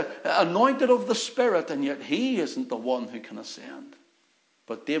is, anointed of the Spirit, and yet he isn't the one who can ascend.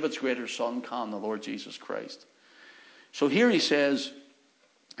 But David's greater son can, the Lord Jesus Christ. So here he says,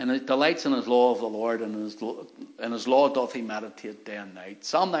 and it delights in his law of the Lord, and in his law doth he meditate day and night.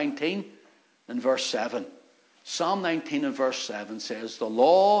 Psalm 19 and verse 7. Psalm 19 and verse 7 says, the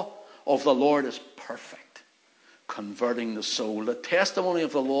law of the Lord is perfect, converting the soul. The testimony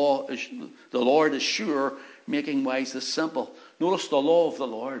of the Lord is sure, making wise the simple. Notice the law of the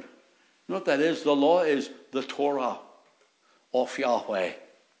Lord. You know what that is? The law is the Torah of Yahweh.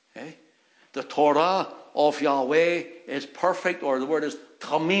 Eh? The Torah of Yahweh is perfect, or the word is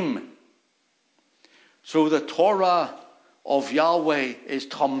tamim. So the Torah of Yahweh is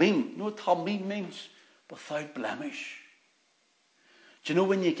tamim. You know what tamim means? Without blemish. Do you know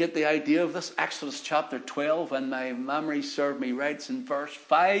when you get the idea of this? Exodus chapter 12, and my memory served me right, it's in verse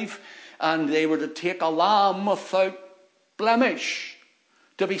 5. And they were to take a lamb without blemish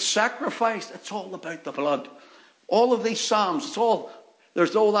to be sacrificed. It's all about the blood. All of these Psalms,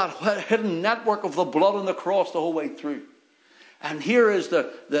 there's all that hidden network of the blood on the cross the whole way through. And here is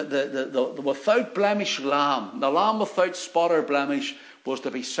the without blemish lamb. The lamb without spot or blemish was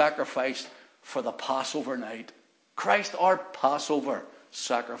to be sacrificed for the Passover night. Christ, our Passover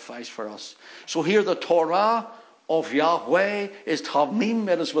sacrifice for us. So here the Torah of Yahweh is tamim,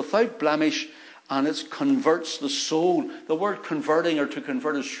 it is without blemish, and it converts the soul. The word converting or to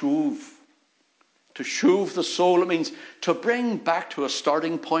convert is shuv. To shuv the soul, it means to bring back to a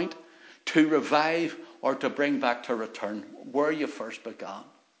starting point, to revive, or to bring back to return, where you first began.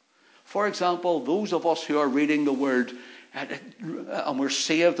 For example, those of us who are reading the Word, and we're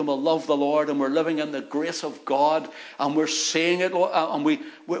saved and we love the Lord and we're living in the grace of God and we're seeing it, and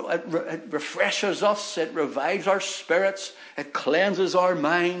it refreshes us, it revives our spirits, it cleanses our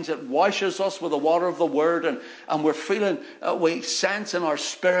minds, it washes us with the water of the Word, and we're feeling, we sense in our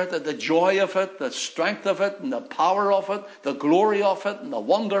spirit that the joy of it, the strength of it, and the power of it, the glory of it, and the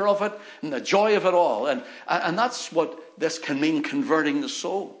wonder of it, and the joy of it all. And that's what this can mean, converting the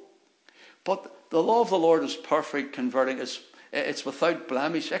soul. But the law of the Lord is perfect, converting. It's without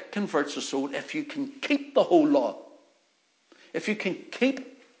blemish. It converts the soul if you can keep the whole law. If you can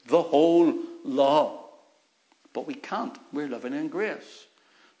keep the whole law. But we can't. We're living in grace.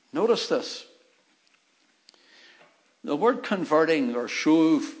 Notice this. The word converting, or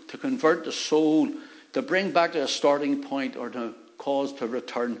shuv, to convert the soul, to bring back to a starting point, or to cause to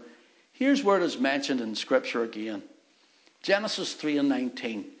return. Here's where it is mentioned in Scripture again. Genesis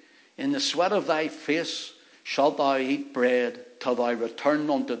 3:19. In the sweat of thy face shalt thou eat bread till thou return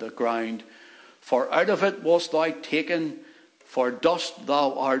unto the ground. For out of it wast thou taken, for dust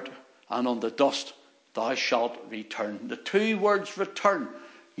thou art, and on the dust thou shalt return. The two words return.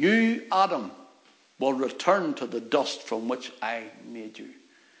 You, Adam, will return to the dust from which I made you.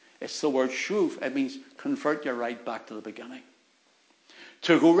 It's the word shuv. It means convert you right back to the beginning.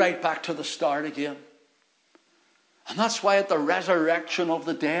 To go right back to the start again. And that's why at the resurrection of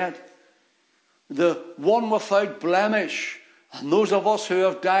the dead, the one without blemish, and those of us who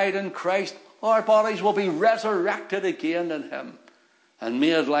have died in Christ, our bodies will be resurrected again in Him and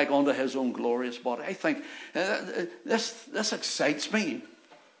made like unto His own glorious body. I think this excites me.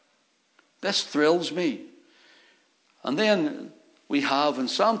 This thrills me. And then we have in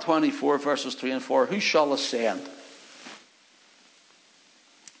Psalm 24 verses 3 and 4, who shall ascend?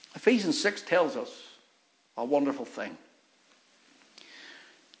 Ephesians 6 tells us a wonderful thing.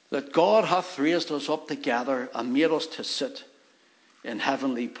 That God hath raised us up together and made us to sit in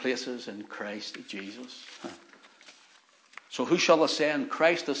heavenly places in Christ Jesus. So who shall ascend?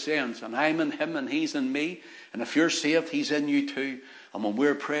 Christ ascends, and I'm in Him and He's in me. And if you're saved, He's in you too. And when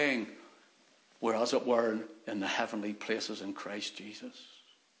we're praying, we're as it were in the heavenly places in Christ Jesus.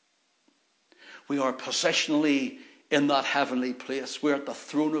 We are positionally in that heavenly place. We're at the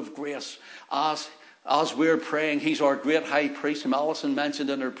throne of grace as we're praying. He's our great high priest, whom Alison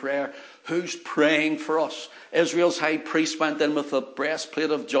mentioned in her prayer, who's praying for us. Israel's high priest went in with the breastplate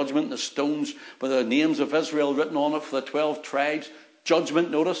of judgment and the stones with the names of Israel written on it for the 12 tribes.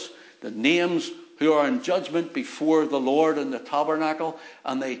 Judgment, notice, the names who are in judgment before the Lord in the tabernacle,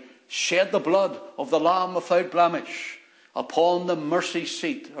 and they shed the blood of the Lamb without blemish upon the mercy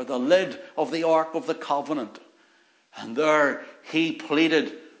seat, or the lid of the Ark of the Covenant. And there he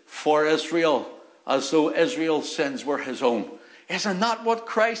pleaded for Israel, as though Israel's sins were his own. Isn't that what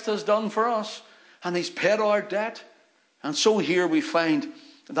Christ has done for us? And he's paid our debt. And so here we find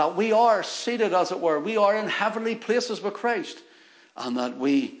that we are seated, as it were. We are in heavenly places with Christ. And that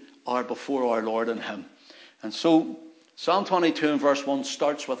we are before our Lord in Him. And so Psalm 22 and verse 1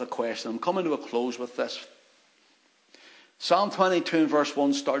 starts with a question. I'm coming to a close with this. Psalm 22 and verse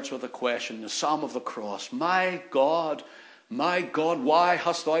 1 starts with a question. The Psalm of the Cross. My God, why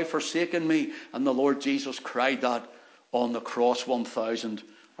hast thou forsaken me? And the Lord Jesus cried that on the cross 1,000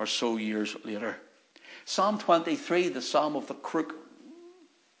 or so years later. Psalm 23, the Psalm of the Crook.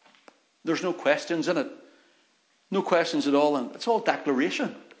 There's no questions in it. No questions at all. And it's all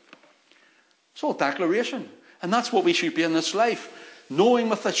declaration. It's all declaration. And that's what we should be in this life. Knowing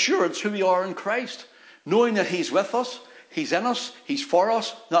with assurance who we are in Christ. Knowing that He's with us. He's in us. He's for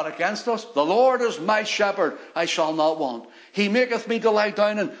us, not against us. The Lord is my shepherd. I shall not want. He maketh me to lie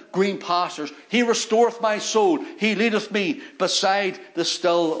down in green pastures. He restoreth my soul. He leadeth me beside the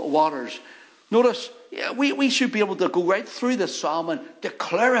still waters. Notice, we should be able to go right through this psalm and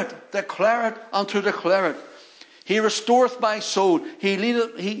declare it, and to declare it. He restoreth my soul. He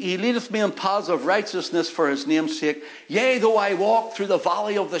leadeth me in paths of righteousness for his name's sake. Yea, though I walk through the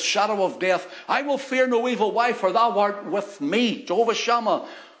valley of the shadow of death, I will fear no evil. Why? For thou art with me. Jehovah Shammah.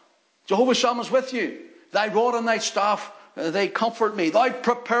 Jehovah Shammah is with you. Thy rod and thy staff, they comfort me. Thou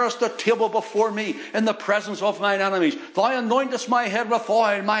preparest a table before me in the presence of mine enemies. Thou anointest my head with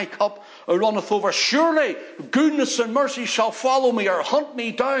oil, my cup runneth over. Surely goodness and mercy shall follow me or hunt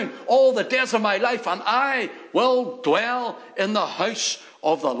me down all the days of my life, and I will dwell in the house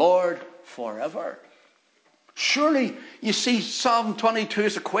of the Lord forever. Surely, you see, Psalm 22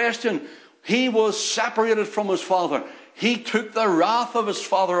 is a question. He was separated from his Father. He took the wrath of his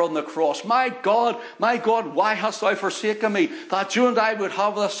Father on the cross. My God, why hast thou forsaken me? That you and I would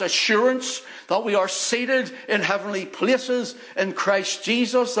have this assurance that we are seated in heavenly places in Christ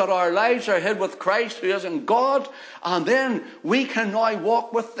Jesus, that our lives are hid with Christ who is in God. And then we can now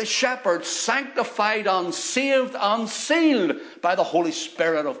walk with the shepherd, sanctified and saved and sealed by the Holy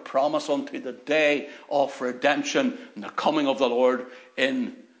Spirit of promise unto the day of redemption and the coming of the Lord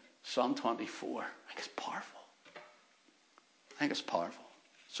in Psalm 24. I think it's powerful. I think it's powerful.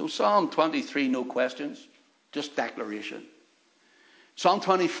 So Psalm 23, no questions, just declaration. Psalm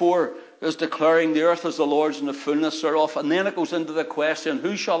 24 is declaring the earth is the Lord's and the fullness thereof. And then it goes into the question,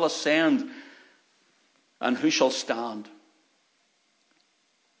 who shall ascend and who shall stand?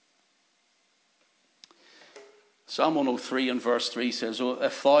 Psalm 103 and verse 3 says,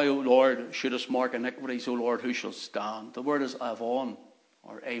 if thou, O Lord, shouldest mark iniquities, O Lord, who shall stand? The word is avon,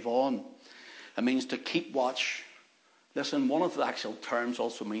 or avon. It means to keep watch. Listen, one of the actual terms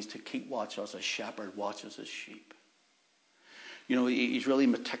also means to keep watch as a shepherd watches his sheep. You know, he's really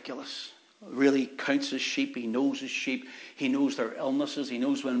meticulous. Really counts his sheep. He knows his sheep. He knows their illnesses. He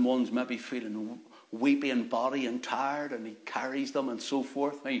knows when one's maybe feeling weepy in body and tired, and he carries them and so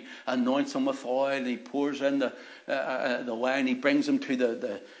forth. And he anoints them with oil, and he pours in the wine. He brings them to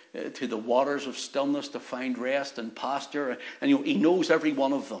the waters of stillness to find rest and pasture. And you know, he knows every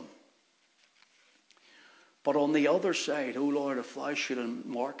one of them. But on the other side, O Lord, if thou shouldst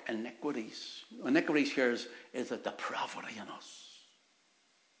mark iniquities. Iniquities here is a depravity in us.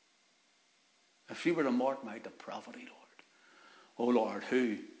 If you were to mark my depravity, Lord, O Lord,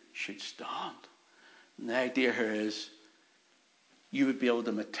 who should stand? And the idea here is you would be able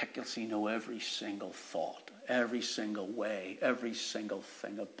to meticulously know every single thought, every single way, every single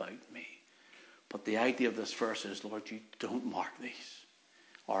thing about me. But the idea of this verse is, Lord, you don't mark these,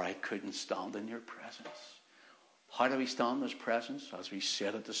 or I couldn't stand in your presence. How do we stand in his presence? As we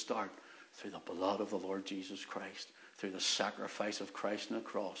said at the start, through the blood of the Lord Jesus Christ, through the sacrifice of Christ on the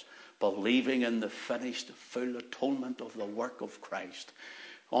cross, believing in the finished full atonement of the work of Christ.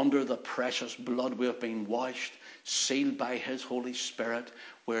 Under the precious blood we have been washed, sealed by his Holy Spirit.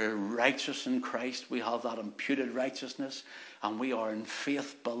 We're righteous in Christ. We have that imputed righteousness, and we are in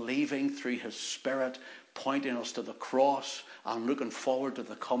faith believing through his Spirit, pointing us to the cross and looking forward to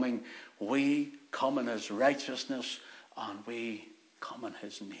the coming. We come in his righteousness, and we come in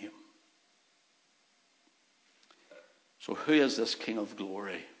his name. So who is this King of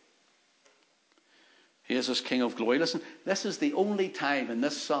glory? He is this King of glory. Listen, this is the only time in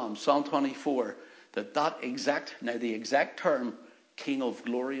this Psalm, Psalm 24, the exact term King of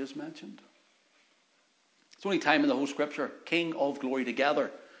glory is mentioned. It's the only time in the whole scripture, King of glory together.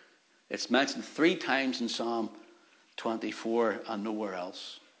 It's mentioned 3 times in Psalm 24 and nowhere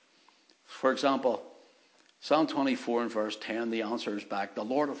else. For example, Psalm 24 and verse 10, the answer is back, the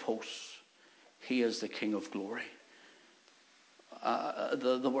Lord of hosts, he is the King of glory.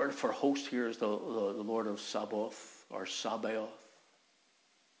 The word for host here is the Lord of Sabaoth, or Sabaoth.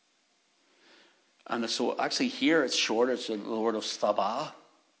 And so actually here it's short, it's the Lord of Sabah.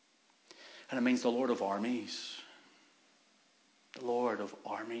 And it means the Lord of armies. The Lord of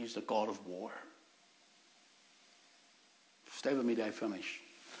armies, the God of war. Stay with me till I finish.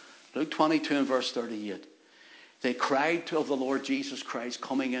 Luke 22 and verse 38. They cried to the Lord Jesus Christ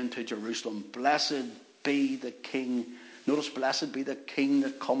coming into Jerusalem, blessed be the King. Notice, blessed be the King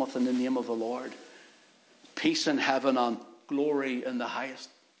that cometh in the name of the Lord. Peace in heaven and glory in the highest.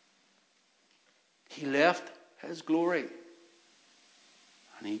 He left his glory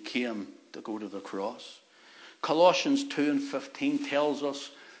and he came to go to the cross. Colossians 2 and 15 tells us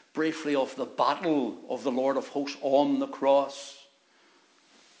briefly of the battle of the Lord of hosts on the cross.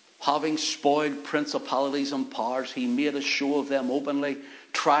 Having spoiled principalities and powers, he made a show of them openly,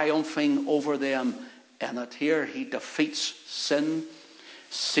 triumphing over them in it. Here he defeats sin,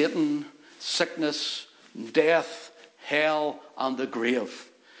 Satan, sickness, death, hell, and the grave.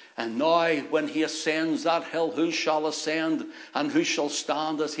 And now when he ascends that hill, who shall ascend and who shall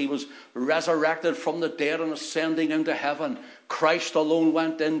stand? As he was resurrected from the dead and ascending into heaven, Christ alone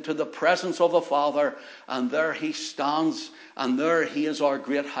went into the presence of the Father, and there he stands, and there he is our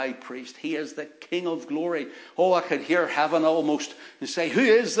great high priest. He is the King of glory. Oh, I could hear heaven almost and say, who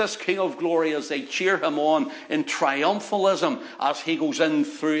is this King of glory, as they cheer him on in triumphalism as he goes in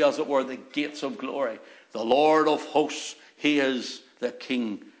through, as it were, the gates of glory. The Lord of hosts, he is the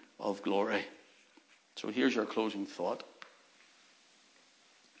King of glory. So here's your closing thought.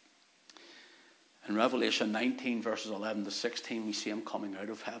 In Revelation 19, verses 11 to 16, we see him coming out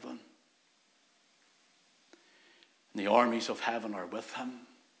of heaven. And the armies of heaven are with him.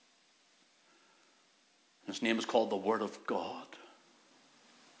 His name is called the Word of God.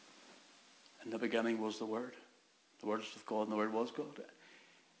 In the beginning was the Word. The Word was with God, and the Word was God.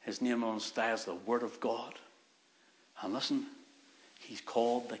 His name on his thigh is the Word of God. And listen, he's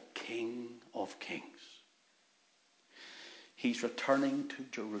called the King of Kings. He's returning to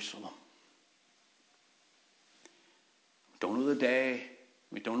Jerusalem. We don't know the day.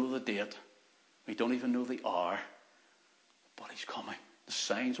 We don't know the date. We don't even know the hour. But he's coming. The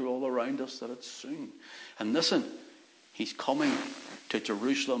signs are all around us that it's soon. And listen, he's coming to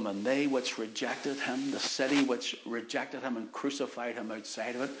Jerusalem, and they which rejected him, the city which rejected him and crucified him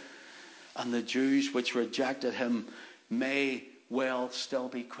outside of it, and the Jews which rejected him may well still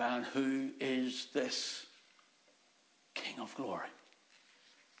be crying, who is this King of glory?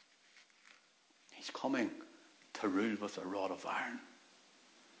 He's coming to rule with a rod of iron.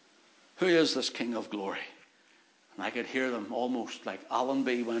 Who is this King of glory? And I could hear them almost like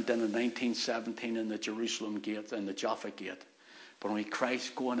Allenby went in 1917 in the Jerusalem gate, in the Jaffa gate. But only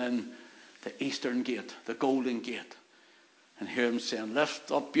Christ going in the eastern gate, the golden gate, and hear him saying,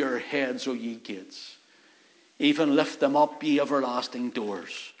 lift up your heads, O ye gates. Even lift them up, ye everlasting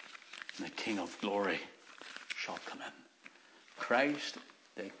doors. And the King of glory shall come in. Christ,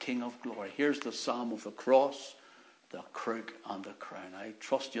 the King of glory. Here's the psalm of the cross, the crook, and the crown. I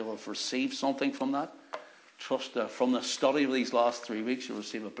trust you'll have received something from that. Trust from the study of these last 3 weeks, you'll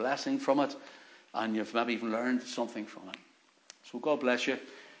receive a blessing from it. And you've maybe even learned something from it. So God bless you.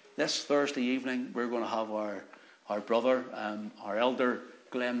 This Thursday evening, we're going to have our brother, our elder,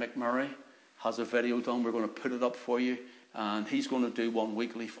 Glenn McMurray, has a video done. We're going to put it up for you. And he's going to do one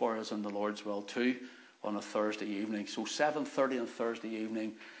weekly for us in the Lord's will too on a Thursday evening. So 7:30 on Thursday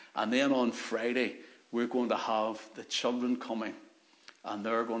evening. And then on Friday, we're going to have the children coming. And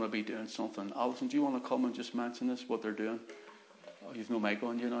they're going to be doing something. Alison, do you want to come and just mention this, what they're doing? Oh, you've no mic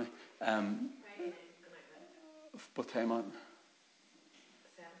on you now. What time on?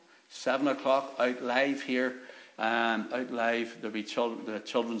 7 o'clock, out live here. Out live, there'll be the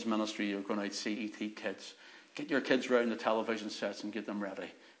children's ministry. You're going to see CET Kids. Get your kids round the television sets and get them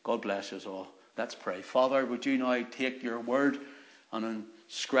ready. God bless us all. Let's pray. Father, would you now take your word and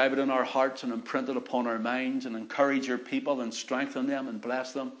inscribe it in our hearts and imprint it upon our minds and encourage your people and strengthen them and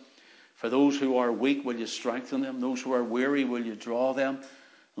bless them. For those who are weak, will you strengthen them? Those who are weary, will you draw them?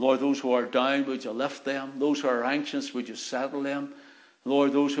 Lord, those who are down, would you lift them? Those who are anxious, would you settle them?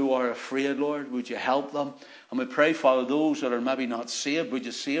 Lord, those who are afraid, Lord, would you help them? And we pray, Father, those that are maybe not saved, would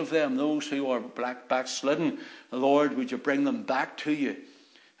you save them? Those who are backslidden, Lord, would you bring them back to you?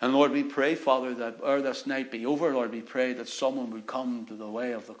 And Lord, we pray, Father, that ere this night be over, Lord, we pray that someone would come to the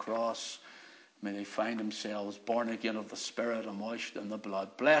way of the cross. May they find themselves born again of the Spirit and washed in the blood.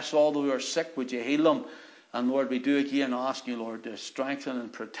 Bless all who are sick, would you heal them? And Lord, we do again ask you, Lord, to strengthen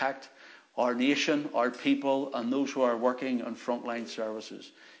and protect our nation, our people, and those who are working on frontline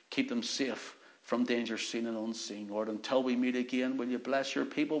services. Keep them safe from danger seen and unseen. Lord, until we meet again, will you bless your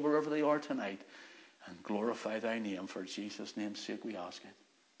people wherever they are tonight and glorify thy name. For Jesus' name's sake we ask it.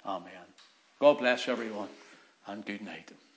 Amen. God bless everyone, and good night.